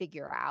different Mhm. to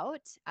figure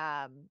out.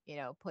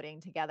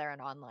 Putting together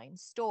an online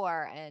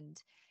store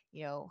and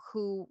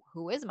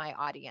who is my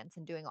audience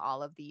and doing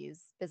all of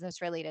these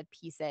business related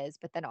pieces,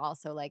 but then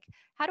also like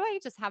how do I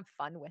just have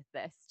fun with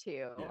this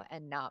too Yeah,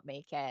 and not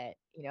make it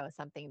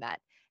something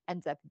that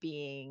ends up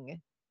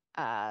being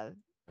uh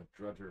a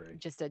drudgery.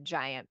 just a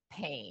giant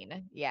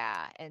pain.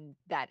 Yeah,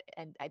 that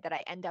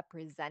I end up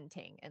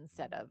resenting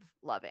instead Mhm. of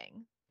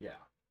loving. Yeah,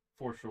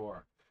 for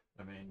sure.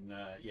 I mean,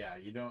 yeah,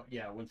 you don't.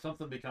 Yeah, when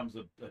something becomes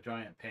a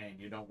giant pain,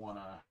 you don't want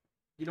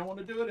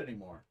to do it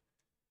anymore.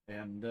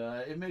 And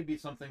it may be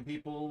something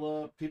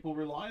people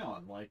rely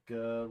on, like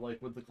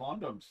with the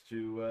condoms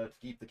to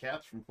keep the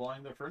cats from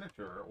flying their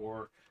furniture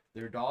or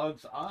their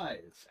dog's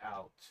eyes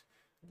out.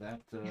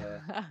 That Yeah.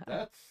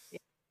 that's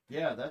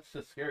yeah, that's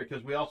just scary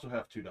because we also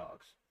have two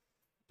dogs,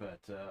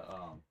 but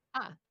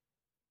Ah,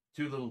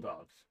 two little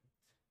dogs,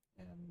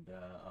 and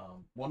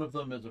one of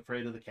them is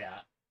afraid of the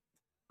cat.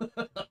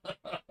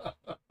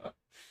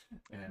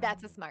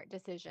 that's a And smart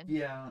decision.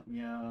 yeah,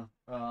 yeah.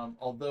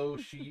 Although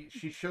she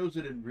shows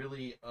it in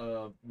really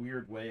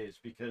weird ways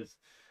because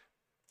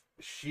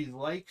she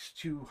likes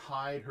to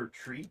hide her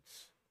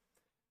treats,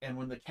 and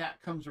when the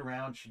cat comes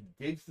around, she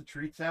digs the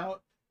treats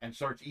out and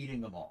starts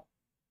eating them all.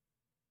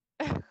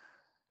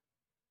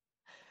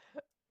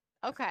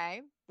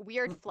 Okay.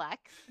 Weird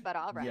flex, but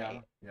all Yeah,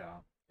 right.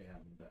 yeah.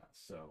 And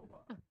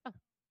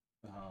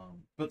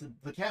but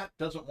the cat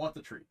doesn't want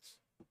the treats.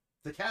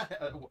 The cat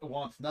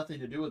wants nothing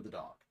to do with the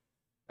dog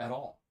at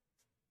all.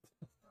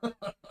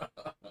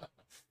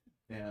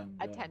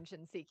 And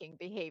Attention seeking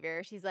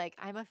behavior. She's like,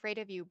 I'm afraid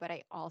of you, but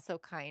I also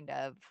kind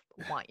of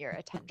want your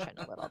attention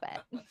a little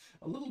bit.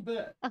 a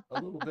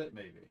little bit,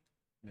 maybe.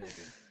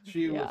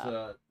 She was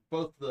Yeah.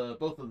 both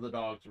of the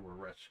dogs were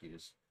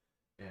rescues,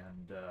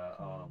 and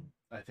Mm.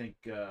 I think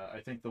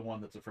the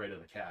one that's afraid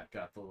of the cat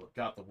got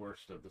the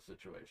worst of the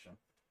situation.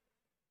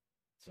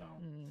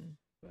 So, Mm.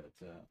 but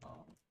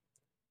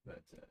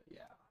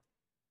yeah,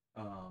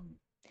 um,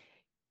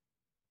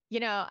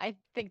 I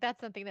think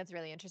that's something that's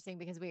really interesting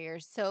because we are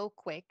so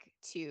quick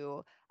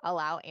to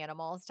allow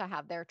animals to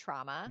have their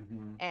trauma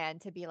mhm,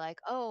 and to be like,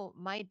 oh,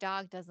 my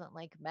dog doesn't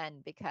like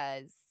men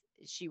because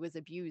she was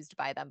abused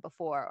by them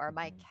before, or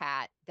my mhm,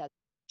 cat doesn't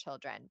like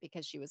children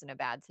because she was in a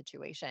bad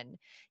situation,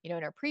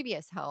 in her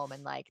previous home.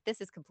 And like, this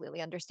is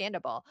completely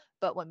understandable.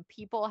 But when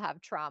people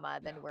have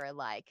trauma, then yeah, we're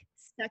like,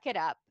 suck it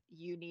up.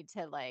 You need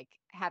to like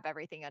have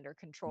everything under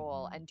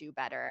control mhm, and do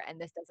better. And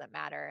this doesn't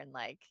matter. And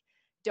like,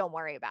 don't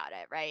worry about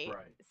it, right?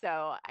 right,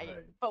 So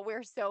right. but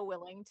we're so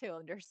willing to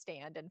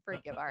understand and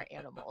forgive our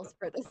animals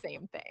for the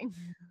same thing.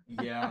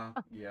 Yeah,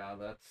 yeah,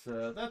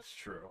 that's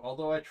true.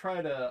 Although I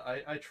try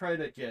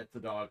to get the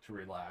dog to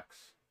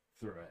relax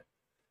through it,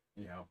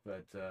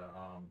 but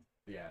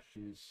yeah,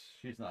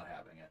 she's not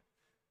having it.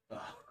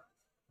 Uh,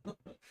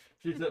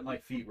 she's at my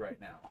feet right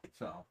now.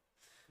 So,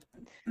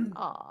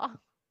 Aw.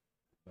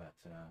 but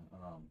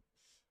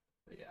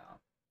but yeah,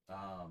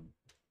 um,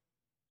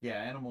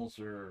 yeah, animals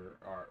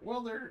are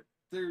well, they're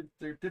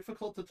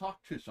difficult to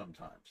talk to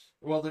sometimes.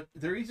 Well,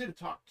 they're easy to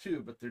talk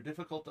to, but they're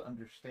difficult to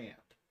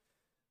understand.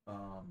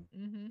 Um,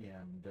 Mhm.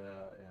 and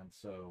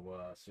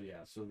so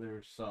yeah, so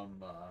there's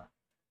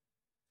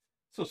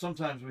so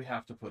sometimes we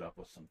have to put up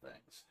with some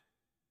things,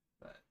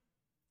 but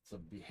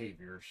some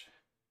behaviors.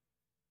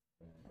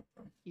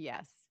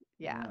 Yes.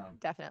 Yeah, Yeah,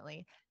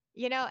 definitely.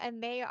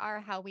 And they are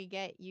how we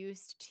get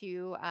used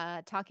to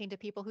talking to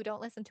people who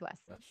don't listen to us.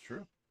 that's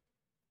true.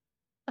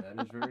 That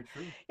is very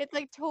true. It's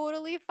like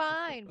totally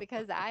fine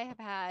because I have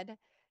had,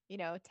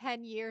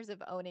 10 years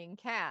of owning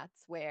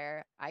cats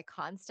where I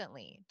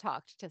constantly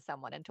talked to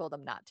someone and told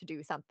them not to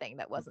do something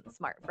that wasn't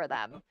smart for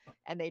them.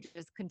 And they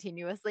just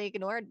continuously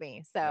ignored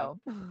me. Yep. So,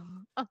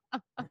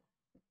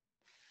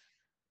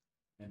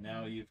 And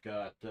now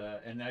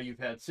you've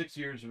had 6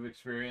 years of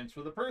experience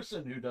with a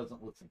person who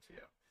doesn't listen to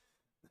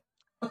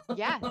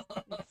yes,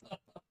 you.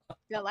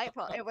 it's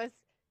delightful. It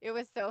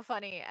was so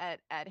funny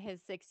at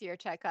his 6-year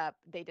checkup.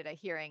 They did a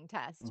hearing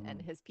test,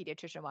 and Mhm. his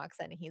pediatrician walks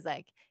in, and he's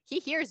like, "He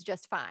hears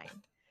just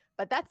fine,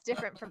 but that's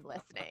different from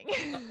listening."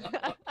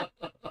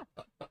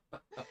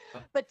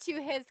 But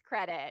to his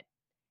credit,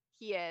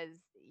 he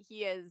is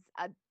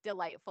a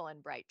delightful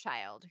and bright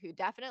child who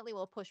definitely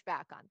will push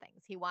back on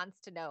things. He wants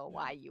to know Yeah.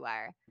 why you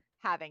are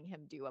having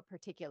him do a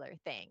particular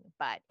thing,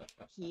 but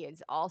he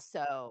has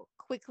also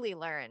quickly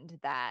learned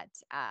that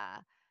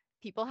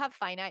people have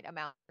finite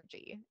amount of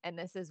energy, and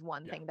this is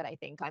one Yeah. thing that I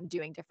think I'm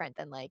doing different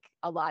than like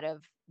a lot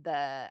of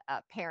the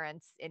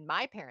parents in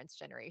my parents'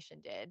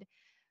 generation did,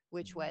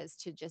 which Mhm. was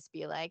to just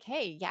be like,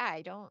 hey, yeah,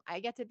 I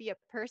get to be a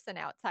person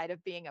outside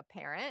of being a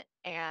parent.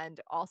 And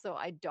also,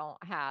 I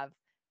don't have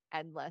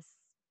endless,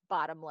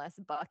 bottomless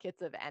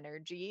buckets of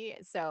energy.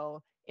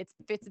 So if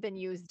it's been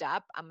used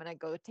up, I'm going to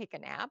go take a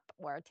nap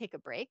or take a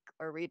break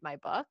or read my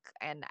book.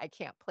 And I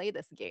can't play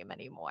this game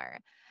anymore.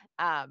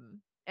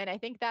 And I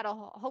think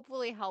that'll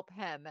hopefully help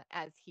him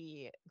as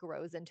he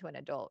grows into an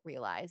adult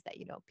realize that,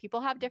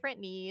 people have different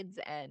needs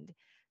and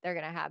They're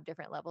going to have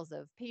different levels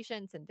of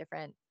patience and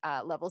different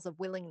levels of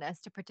willingness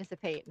to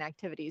participate in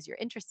activities you're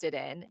interested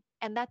in,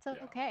 and that's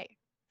Yeah. okay.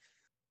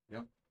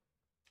 Yep.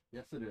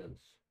 Yes, it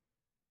is.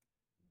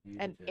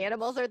 Indeed, And it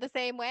animals is. are the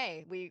same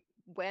way. We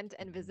went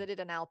and Mhm. visited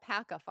an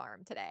alpaca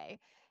farm today,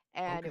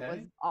 and it was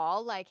Okay.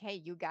 all like, hey,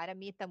 you got to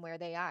meet them where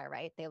they are,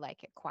 right? They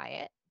like it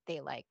quiet. They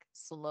like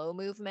slow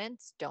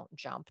movements. Don't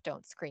jump,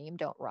 don't scream,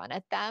 don't run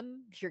at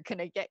them. You're going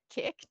to get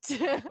kicked.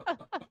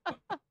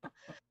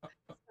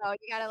 So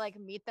you gotta like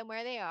meet them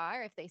where they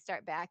are. If they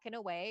start backing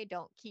away,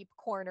 don't keep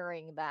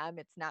cornering them.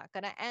 It's not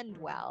gonna end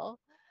Right. well.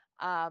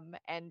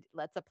 And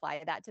let's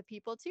apply that to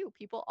people too.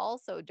 People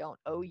also don't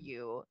owe Mhm.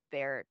 you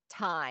their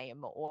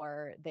time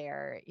or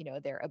their,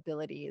 their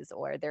abilities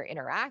or their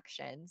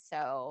interaction.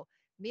 So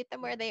meet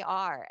them where Right. they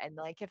are. And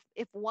like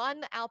if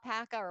one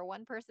alpaca or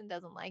one person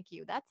doesn't like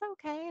you, that's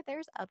okay.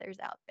 There's others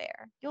out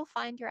there. You'll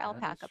find your That is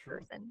alpaca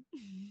true. person.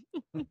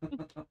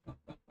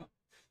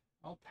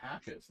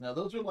 Alpacas. Now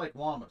those are like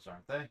llamas,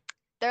 aren't they?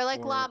 They're like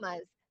Or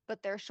llamas,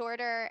 but they're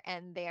shorter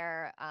and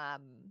their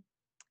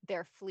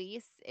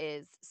fleece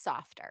is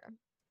softer.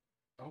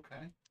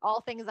 okay,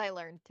 All things I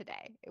learned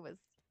today. It was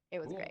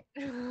great.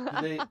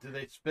 cool. Do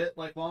they spit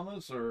like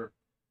llamas or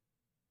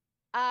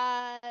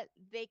Uh,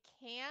 they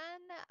can,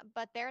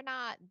 but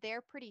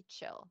they're pretty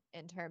chill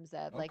in terms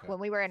of like okay? when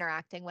we were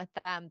interacting with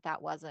them,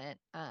 that wasn't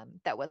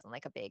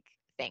like a big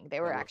thing. They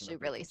were That wasn't a actually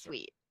big really concern.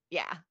 sweet.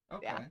 Yeah.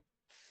 Yeah. Okay.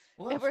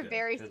 Well, They that's were good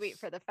very sweet because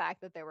for the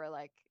fact that there were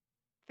like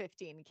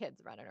 15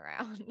 kids running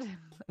around.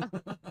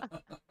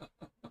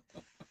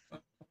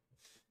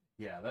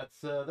 yeah, that's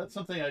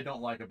something I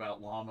don't like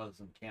about llamas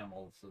and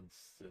camels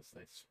is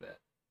they spit.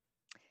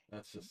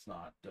 That's just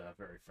not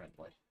very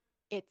friendly.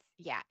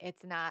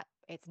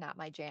 It's not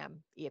my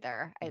jam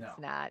either. It's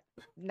No.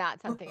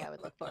 not something I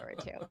would look forward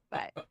to.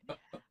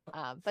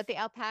 But the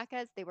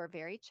alpacas, they were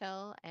very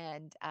chill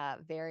and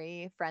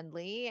very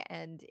friendly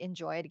and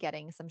enjoyed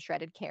getting some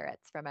shredded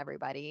carrots from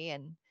everybody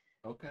and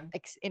Okay.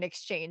 in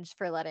exchange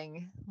for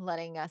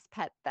letting us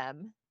pet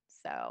them.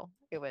 So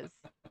it was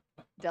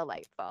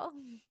delightful.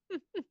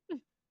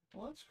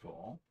 Well, that's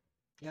cool.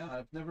 Yeah,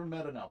 I've never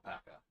met an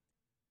alpaca,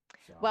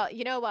 so Well,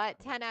 you know what?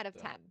 I would. 10 out of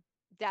 10.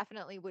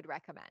 Definitely would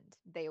recommend.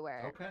 They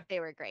were Okay. they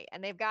were great.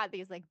 And they've got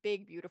these like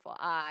big beautiful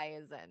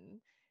eyes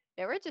and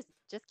they were just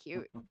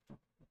cute.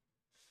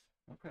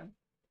 Okay.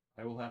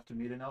 I will have to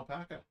meet an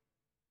alpaca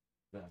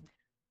then.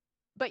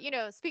 But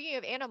speaking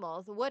of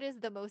animals, what is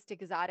the most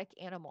exotic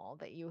animal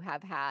that you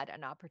have had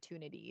an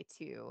opportunity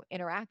to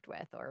interact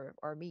with or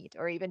meet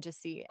or even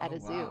just see at Oh a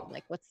zoo? wow.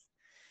 Like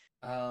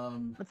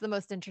Um. what's the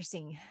most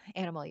interesting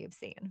animal you've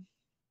seen?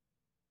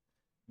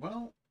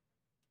 Well.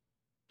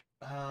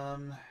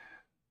 Um.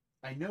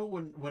 I know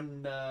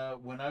when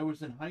I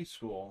was in high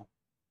school,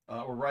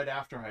 or right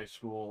after high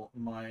school,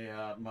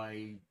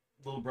 my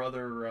little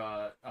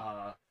brother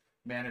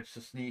managed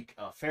to sneak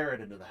a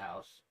ferret into the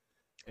house,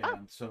 Oh,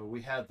 and so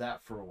we had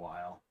that for a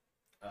while.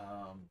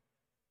 Um,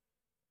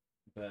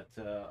 but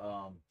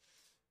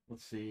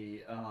let's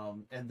see.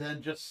 And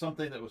then just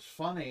something that was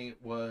funny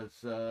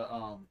was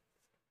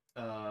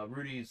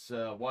Rudy's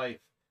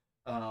wife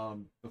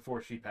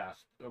before she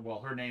passed. Well,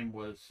 her name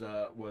was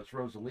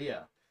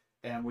Rosalia,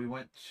 and we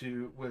went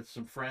to with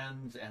some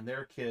friends and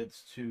their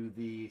kids to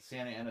the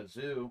Santa Ana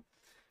Zoo.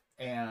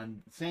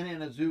 And Santa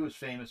Ana Zoo is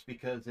famous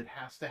because it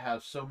has to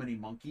have so many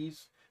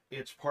monkeys.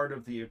 It's part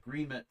of the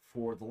agreement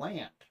for the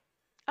land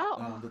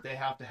oh. that they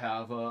have to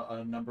have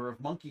a number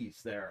of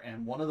monkeys there.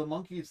 And one of the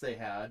monkeys they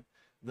had,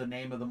 the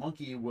name of the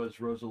monkey was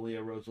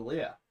Rosalia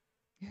Rosalia.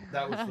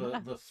 That was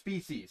the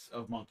species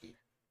of monkey,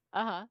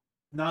 Uh-huh.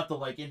 not the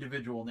like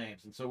individual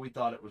names. And so we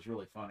thought it was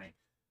really funny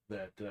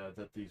that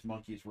these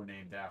monkeys were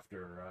named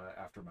after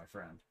my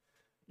friend.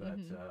 But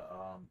Hmm.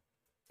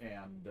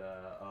 and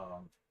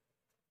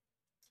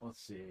let's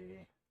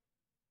see.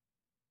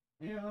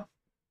 Yeah,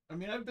 I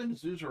mean I've been to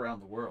zoos around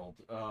the world.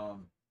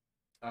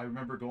 I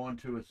remember going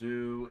to a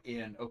zoo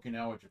in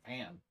Okinawa,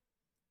 Japan,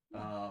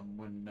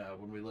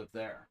 when we lived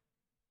there,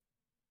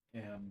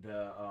 and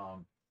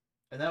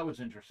that was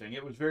interesting.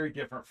 It was very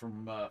different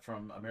from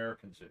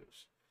American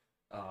zoos.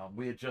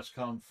 We had just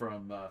come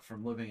from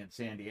living in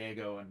San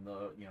Diego and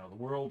the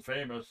world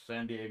famous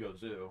San Diego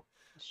Zoo,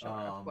 Sure,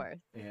 of course.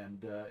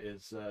 and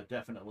is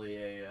definitely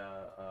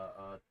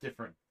a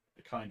different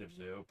kind of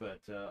zoo,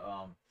 but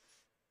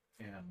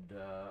and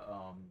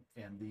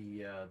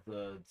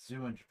the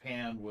zoo in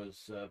Japan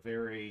was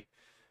very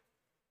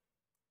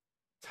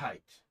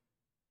tight.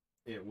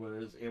 It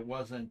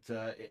wasn't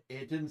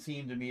it didn't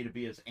seem to me to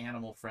be as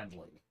animal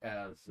friendly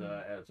as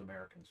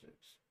American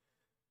zoos,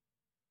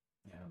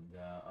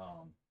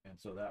 and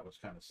so that was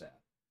kind of sad.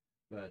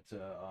 But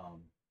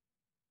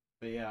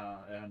yeah,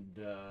 and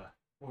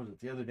what was it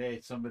the other day?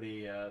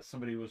 Somebody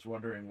was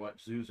wondering what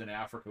zoos in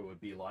Africa would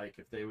be like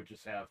if they would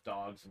just have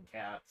dogs and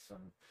cats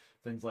and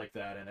things like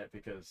that in it,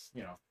 because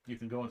you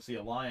can go and see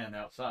a lion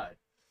outside.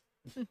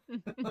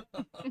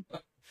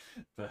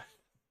 but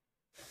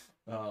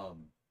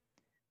um,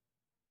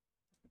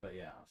 but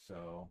yeah,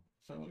 so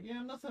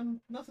yeah,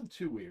 nothing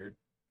too weird.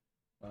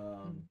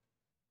 Um,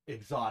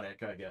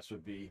 exotic, I guess,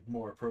 would be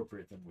more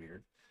appropriate than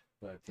weird.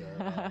 But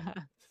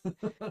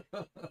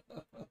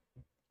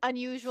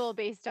Unusual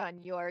based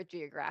on your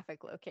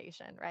geographic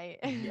location, right?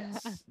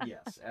 yes,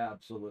 yes,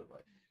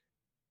 absolutely.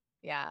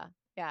 Yeah.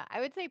 Yeah. I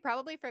would say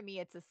probably for me,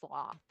 it's a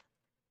sloth.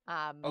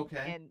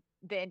 Okay. And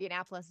the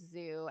Indianapolis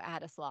Zoo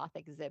had a sloth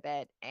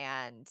exhibit,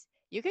 and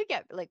you could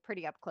get like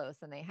pretty up close,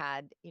 and they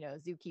had,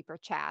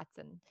 zookeeper chats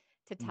and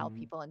to tell Hmm.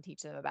 people and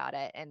teach them about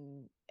it.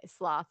 And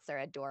sloths are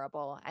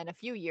adorable. And a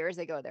few years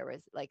ago, there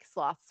was like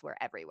sloths were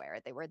everywhere.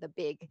 They were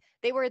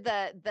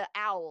the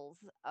owls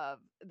of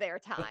their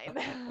time.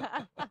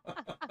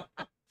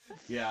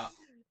 Yeah. Yep.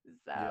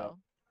 So,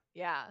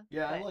 yeah,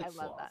 Yeah, I but like I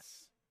love that.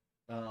 sloths.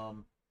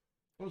 Um,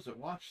 what was it?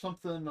 Watch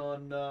something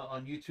on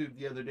YouTube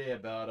the other day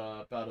about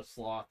a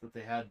sloth that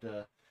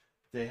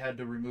they had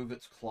to remove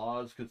its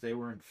claws because they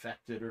were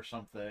infected or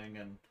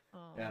something,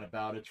 Oh, and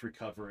about its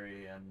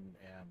recovery and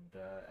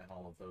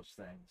all of those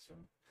things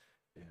and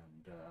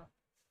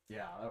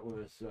yeah, that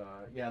was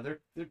yeah, they're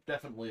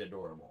definitely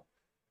adorable.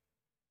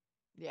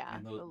 yeah,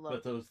 And I those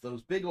love. but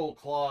those big old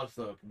claws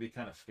though can be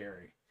kind of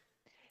scary.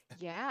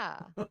 Yeah.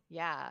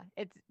 Yeah.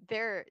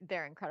 They're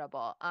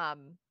incredible.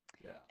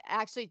 Yeah.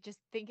 Actually just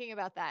thinking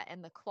about that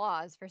and the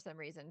claws for some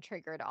reason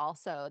triggered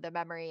also the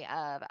memory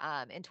of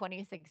in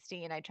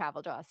 2016 I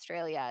traveled to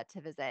Australia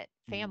to visit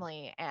Mhm.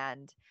 family,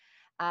 and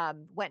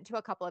went to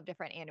a couple of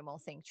different animal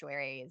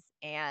sanctuaries,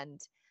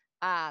 and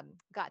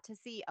got to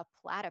see a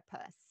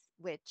platypus,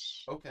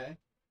 which Okay.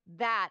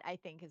 that I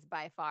think is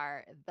by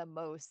far the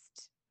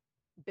most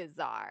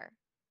bizarre,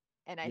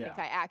 and I think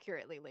Yeah. I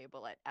accurately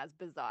label it as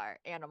bizarre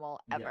animal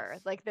ever.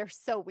 Yes. Like they're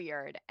so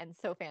weird and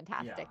so Yeah.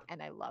 fantastic,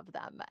 and I love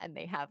them. And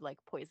they have like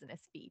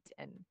poisonous feet,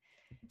 and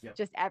Yep.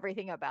 just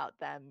everything about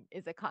them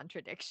is a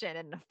contradiction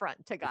and an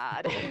affront to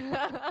God.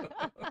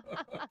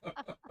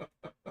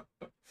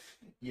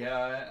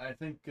 Yeah, I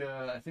think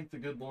the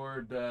good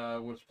Lord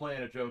was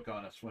playing a joke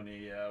on us when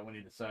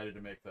he decided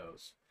to make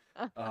those.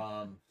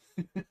 Um,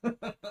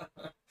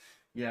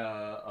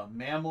 yeah, a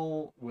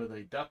mammal with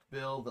a duck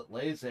bill that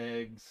lays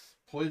eggs,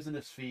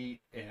 poisonous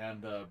feet,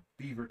 and a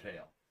beaver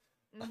tail.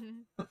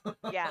 Hmm.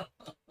 Yeah,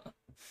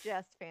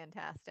 just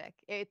fantastic.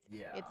 It's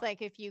Yeah.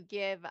 like if you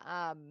give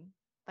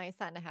my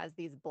son has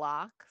these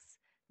blocks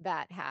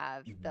that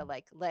have the Mhm.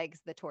 like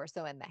legs, the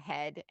torso, and the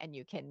head, and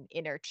you can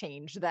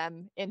interchange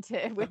them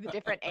into with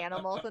different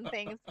animals and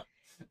things.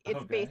 It's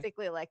Okay.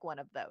 basically like one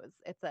of those.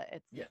 It's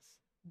Yes.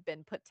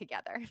 been put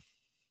together.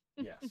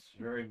 Yes.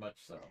 Very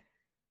much so.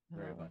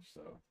 Very Oh, much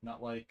so.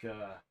 Not like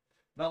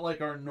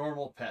our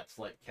normal pets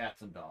like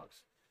cats and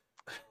dogs.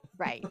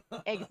 right.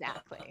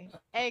 Exactly.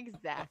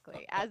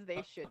 Exactly. As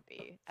they should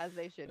be. As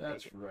they should be.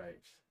 That's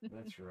right.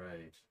 That's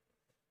right.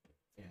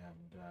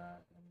 And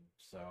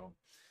so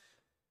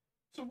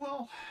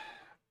well,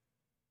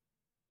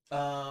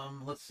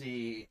 let's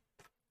see.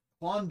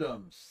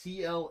 Clondoms,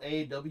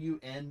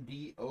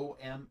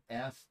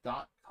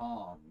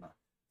 CLAWNDOMS.com.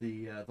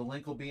 The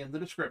link will be in the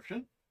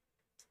description,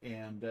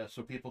 and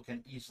so people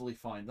can easily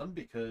find them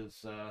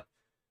because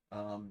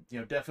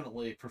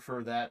definitely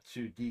prefer that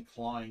to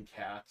declawing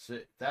cats.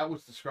 That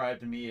was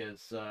described to me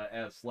as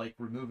like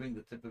removing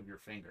the tip of your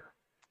finger,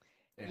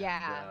 and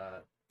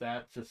Yeah.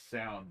 that just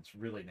sounds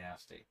really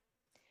nasty.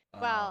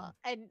 Well, Um,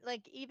 and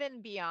like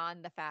even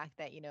beyond the fact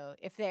that,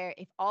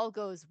 if all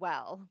goes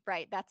well,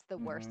 right, that's the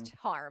mhm. worst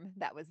harm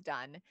that was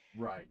done.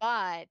 Right.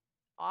 But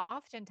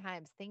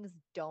oftentimes things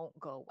don't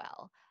go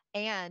well.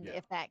 And Yeah.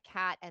 if that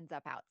cat ends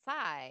up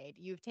outside,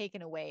 you've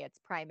taken away its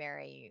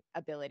primary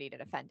ability to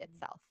defend Mhm.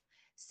 itself.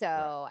 Right.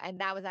 So, and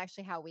that was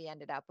actually how we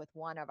ended up with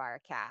one of our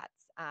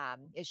cats.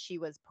 Is she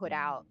was put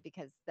out Mm.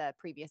 because the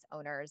previous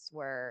owners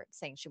were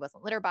saying she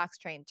wasn't litter box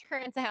trained.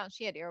 Turns out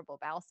she had irritable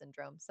bowel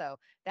syndrome. So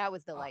that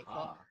was delightful.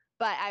 Aha.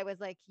 But I was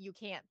like, you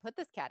can't put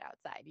this cat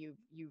outside.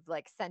 You've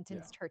like Yeah.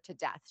 sentenced her to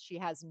death. She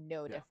has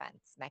no Yeah.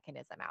 defense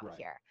mechanism out Right.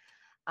 here.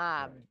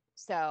 Right.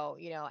 So,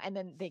 and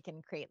then they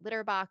can create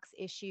litter box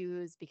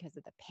issues because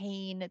of the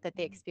pain that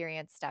they Mhm.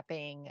 experience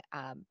stepping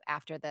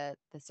after the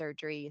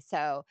surgery.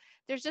 So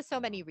there's just so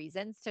Yeah. many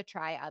reasons to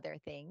try other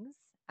things.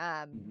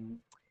 Um, Hmm.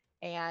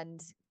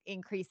 and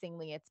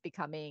increasingly it's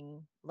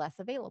becoming less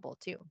available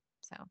too.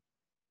 So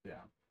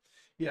Yeah.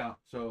 Yeah.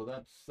 So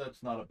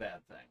that's not a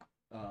bad thing,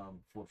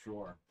 for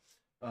sure.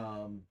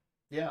 Um,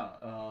 yeah.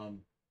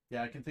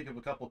 Yeah. I can think of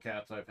a couple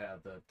cats I've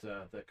had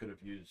that could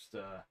have used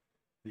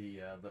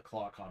the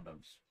claw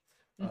condoms.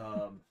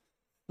 Um,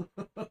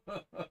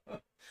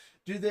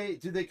 do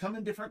they come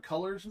in different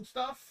colors and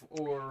stuff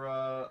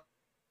or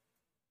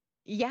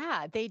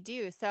yeah, they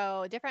do.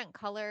 So different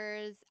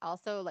colors,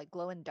 also like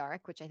glow in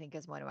dark, which I think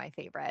is one of my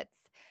favorites.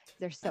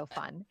 They're so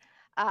fun.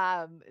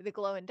 The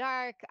glow in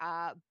dark,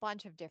 a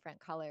bunch of different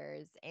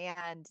colors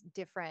and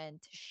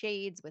different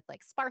shades with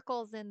like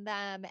sparkles in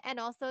them. And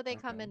also they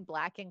come okay, in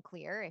black and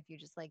clear if you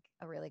just like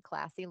a really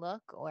classy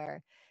look,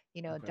 or,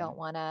 okay. don't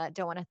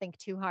wanna think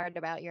too hard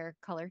about your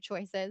color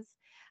choices.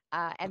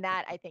 And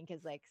that I think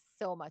is like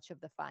so much of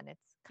the fun.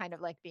 It's kind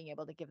of like being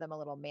able to give them a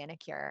little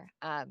manicure.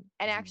 And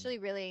Hmm. actually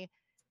really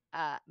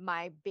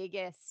my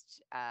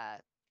biggest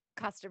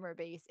customer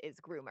base is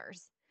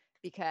groomers,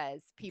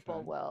 because people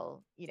Okay.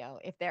 will,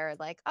 if they're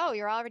like, oh,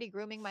 you're already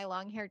grooming my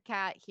long-haired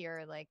cat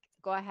here, like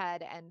go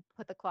ahead and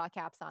put the claw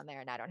caps on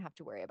there and I don't have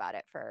to worry about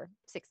it for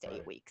 6 to 8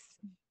 Right. weeks.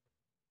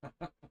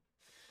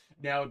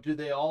 Now, do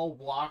they all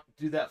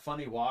do that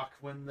funny walk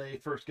when they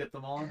first get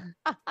them on?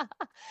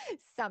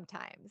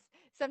 Sometimes.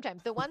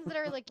 Sometimes the ones that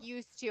are like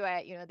used to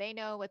it, they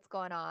know what's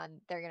going on,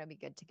 they're going to be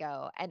good to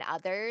go. And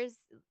others,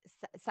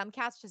 some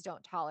cats just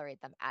don't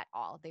tolerate them at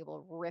all. They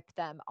will rip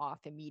them off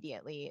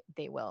immediately.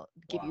 They will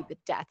give you Wow. the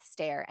death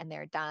stare and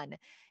they're done.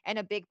 And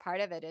a big part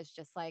of it is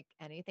just like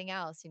anything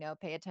else,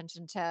 pay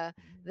attention to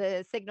Mhm.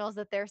 the signals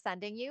that they're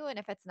sending you. And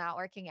if it's not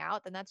working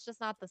out, then that's just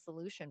not the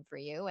solution for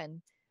you. Right.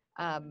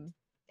 Um,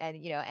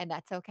 and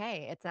that's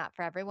okay. It's not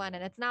for everyone,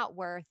 and Yeah. it's not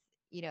worth,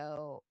 you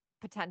know,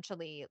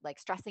 potentially like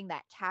stressing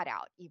that cat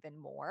out even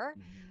more,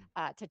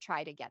 Mhm. to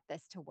try to get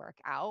this to work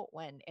out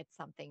when it's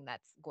something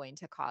that's going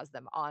to cause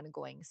them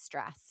ongoing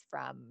stress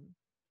from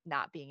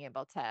not being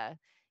able to,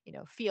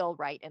 feel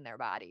right in their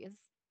bodies.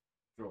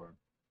 Sure.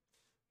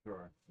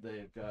 Sure.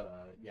 They've got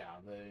to, yeah,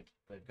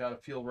 they've got to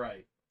feel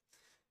right.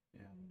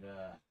 And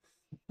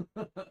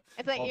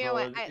It's like, you know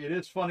although what? it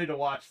is funny to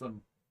watch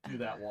them do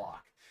that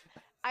walk.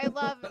 I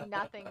love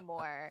nothing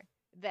more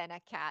than a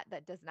cat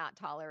that does not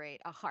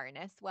tolerate a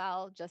harness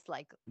well, just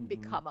like Hmm.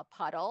 become a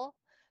puddle.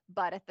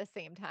 But at the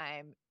same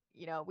time,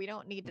 we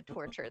don't need to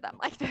torture them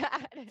like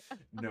that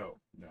No,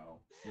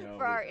 no, no, for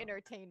we our don't.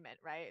 entertainment,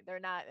 right? They're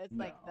not, it's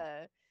like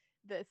No.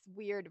 this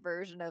weird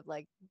version of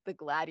like the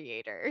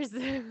gladiators,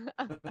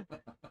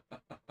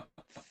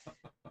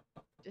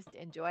 just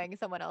enjoying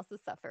someone else's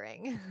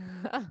suffering.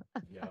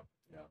 Yep,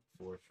 yep,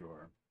 for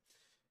sure.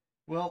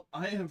 Well,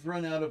 I have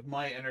run out of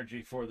my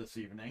energy for this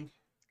evening,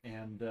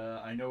 and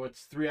I know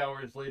it's 3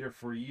 hours later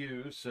for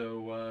you.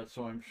 So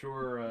I'm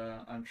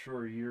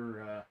sure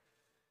you're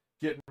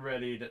getting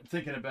ready to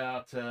thinking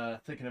about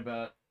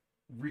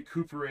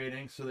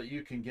recuperating so that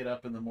you can get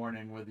up in the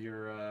morning with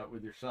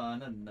your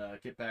son and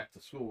get back to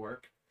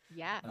schoolwork.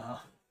 Yes. Uh,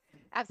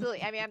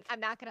 Absolutely. I mean, I'm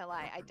not gonna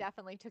lie. I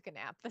definitely took a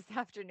nap this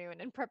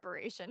afternoon in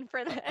preparation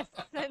for this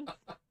since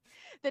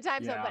the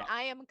time zone, but yeah.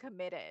 I am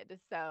committed.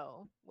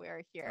 So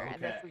we're here,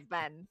 and this Okay. has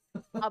been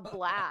a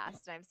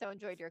blast. I've so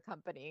enjoyed your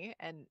company,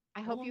 and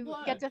I hope Well, I'm you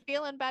get glad. to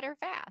feeling better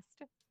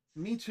fast.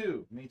 Me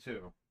too. Me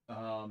too.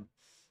 Yeah,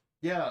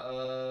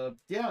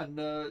 yeah, and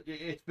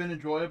it's been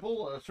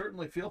enjoyable.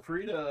 Certainly feel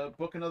free to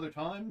book another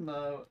time.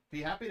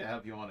 Be happy to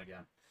have you on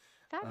again.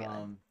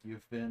 Fabulous.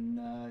 You've been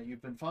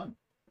fun.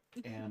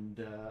 And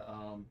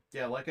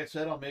yeah, like I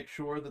said, I'll make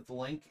sure that the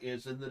link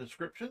is in the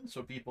description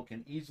so people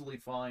can easily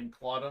find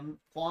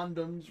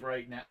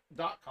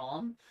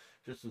clondomsrightnow.com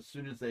just as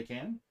soon as they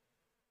can.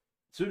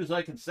 As soon as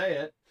I can say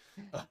it,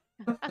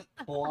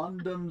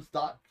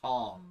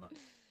 clondoms.com.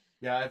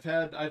 Yeah, I've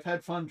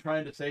had fun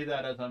trying to say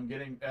that as I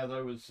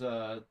was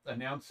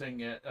announcing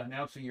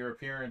your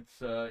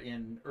appearance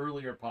in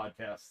earlier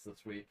podcasts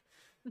this week.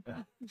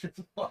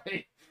 Just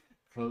like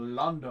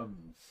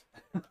condoms.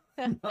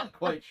 Not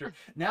quite sure.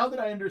 Now that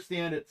I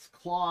understand it's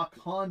claw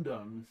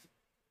condoms,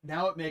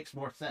 now it makes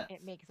more sense.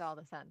 It makes all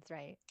the sense,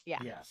 right? Yeah.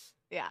 Yes,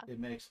 Yeah. it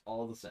makes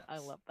all the I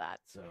sense. love that.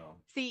 So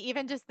See,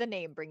 even just the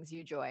name brings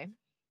you joy.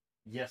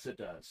 yes, it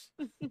does.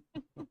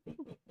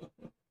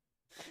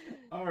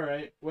 All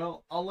right.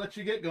 Well, I'll let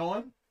you get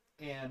going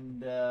and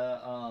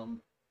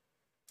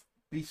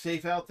be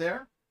safe out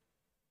there.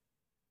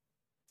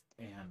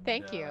 And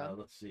Thank you.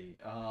 let's see.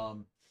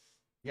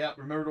 Yeah,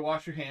 remember to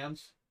wash your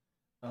hands.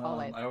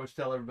 Always. I always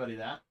tell everybody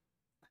that.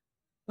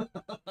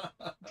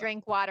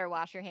 Drink water,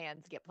 wash your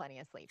hands, get plenty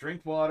of sleep.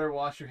 Drink water,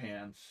 wash your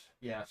hands.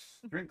 Yes.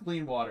 Drink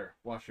clean water,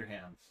 wash your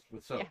hands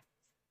with soap.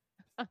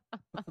 Yeah.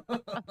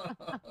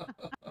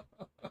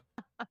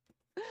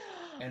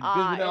 And Ah,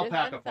 visit it has been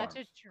alpaca such farms.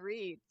 a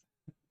treat.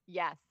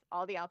 Yes,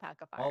 all the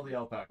alpaca All the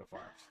farms. alpaca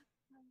farms.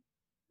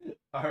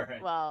 All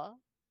right. Well,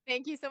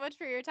 thank you so much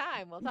for your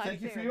time. We'll talk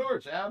Thank you for soon.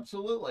 yours.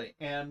 Absolutely.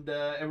 And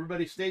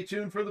everybody stay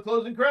tuned for the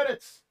closing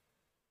credits.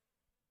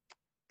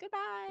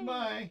 Goodbye.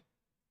 Bye.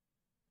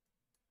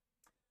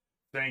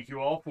 Thank you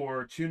all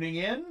for tuning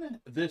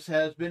in. This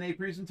has been a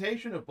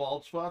presentation of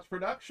Bald Spots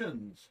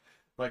Productions.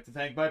 I'd like to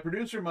thank my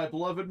producer, my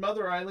beloved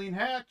mother, Eileen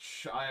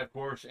Hatch. I, of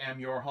course, am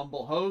your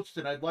humble host,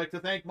 and I'd like to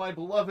thank my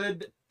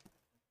beloved,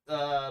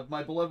 oh,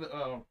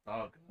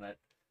 God,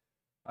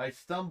 I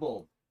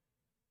stumbled.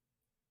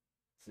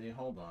 See,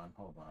 hold on.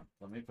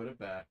 Let me put it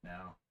back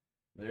now.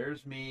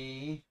 There's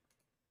me.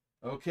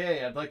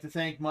 Okay, I'd like to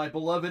thank my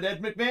beloved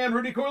Ed McMahon,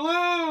 Rudy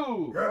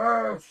Corlew.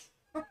 Yes!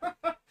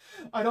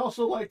 I'd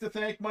also like to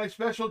thank my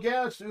special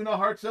guest, Una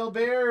Hartzell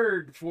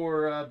Baird,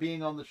 for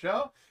being on the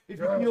show. If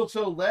you feel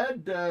so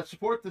led,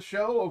 support the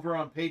show over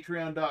on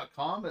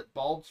patreon.com at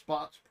Bald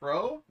Spots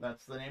Pro.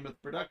 That's the name of the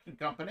production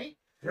company.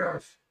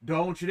 Yes!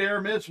 Don't you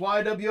dare miss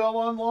YWL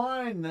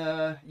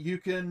Online. You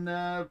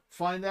can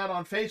find that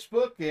on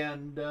Facebook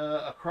and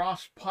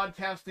across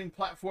podcasting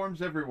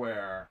platforms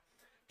everywhere.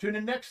 Tune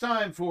in next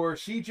time for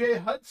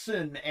CJ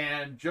Hudson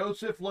and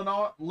Joseph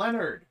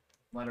Leonard.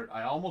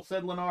 I almost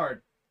said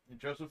Leonard.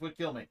 Joseph would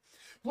kill me.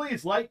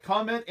 Please like,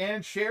 comment,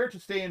 and share to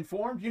stay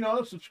informed.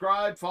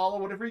 Subscribe, follow,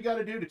 whatever you got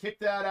to do to kick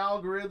that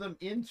algorithm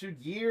into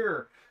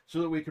gear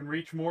so that we can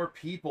reach more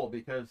people,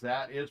 because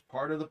that is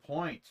part of the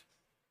point.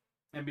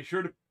 And be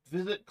sure to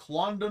visit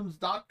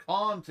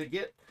clondoms.com to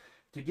get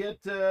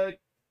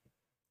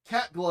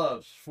cat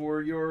gloves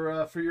for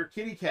your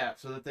kitty cat,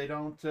 so that they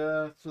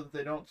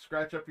don't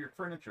scratch up your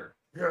furniture.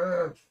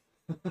 Yes.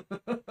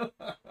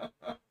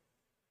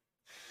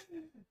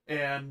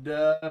 And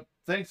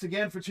thanks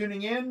again for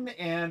tuning in,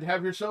 and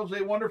have yourselves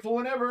a wonderful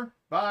one ever.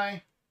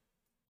 Bye.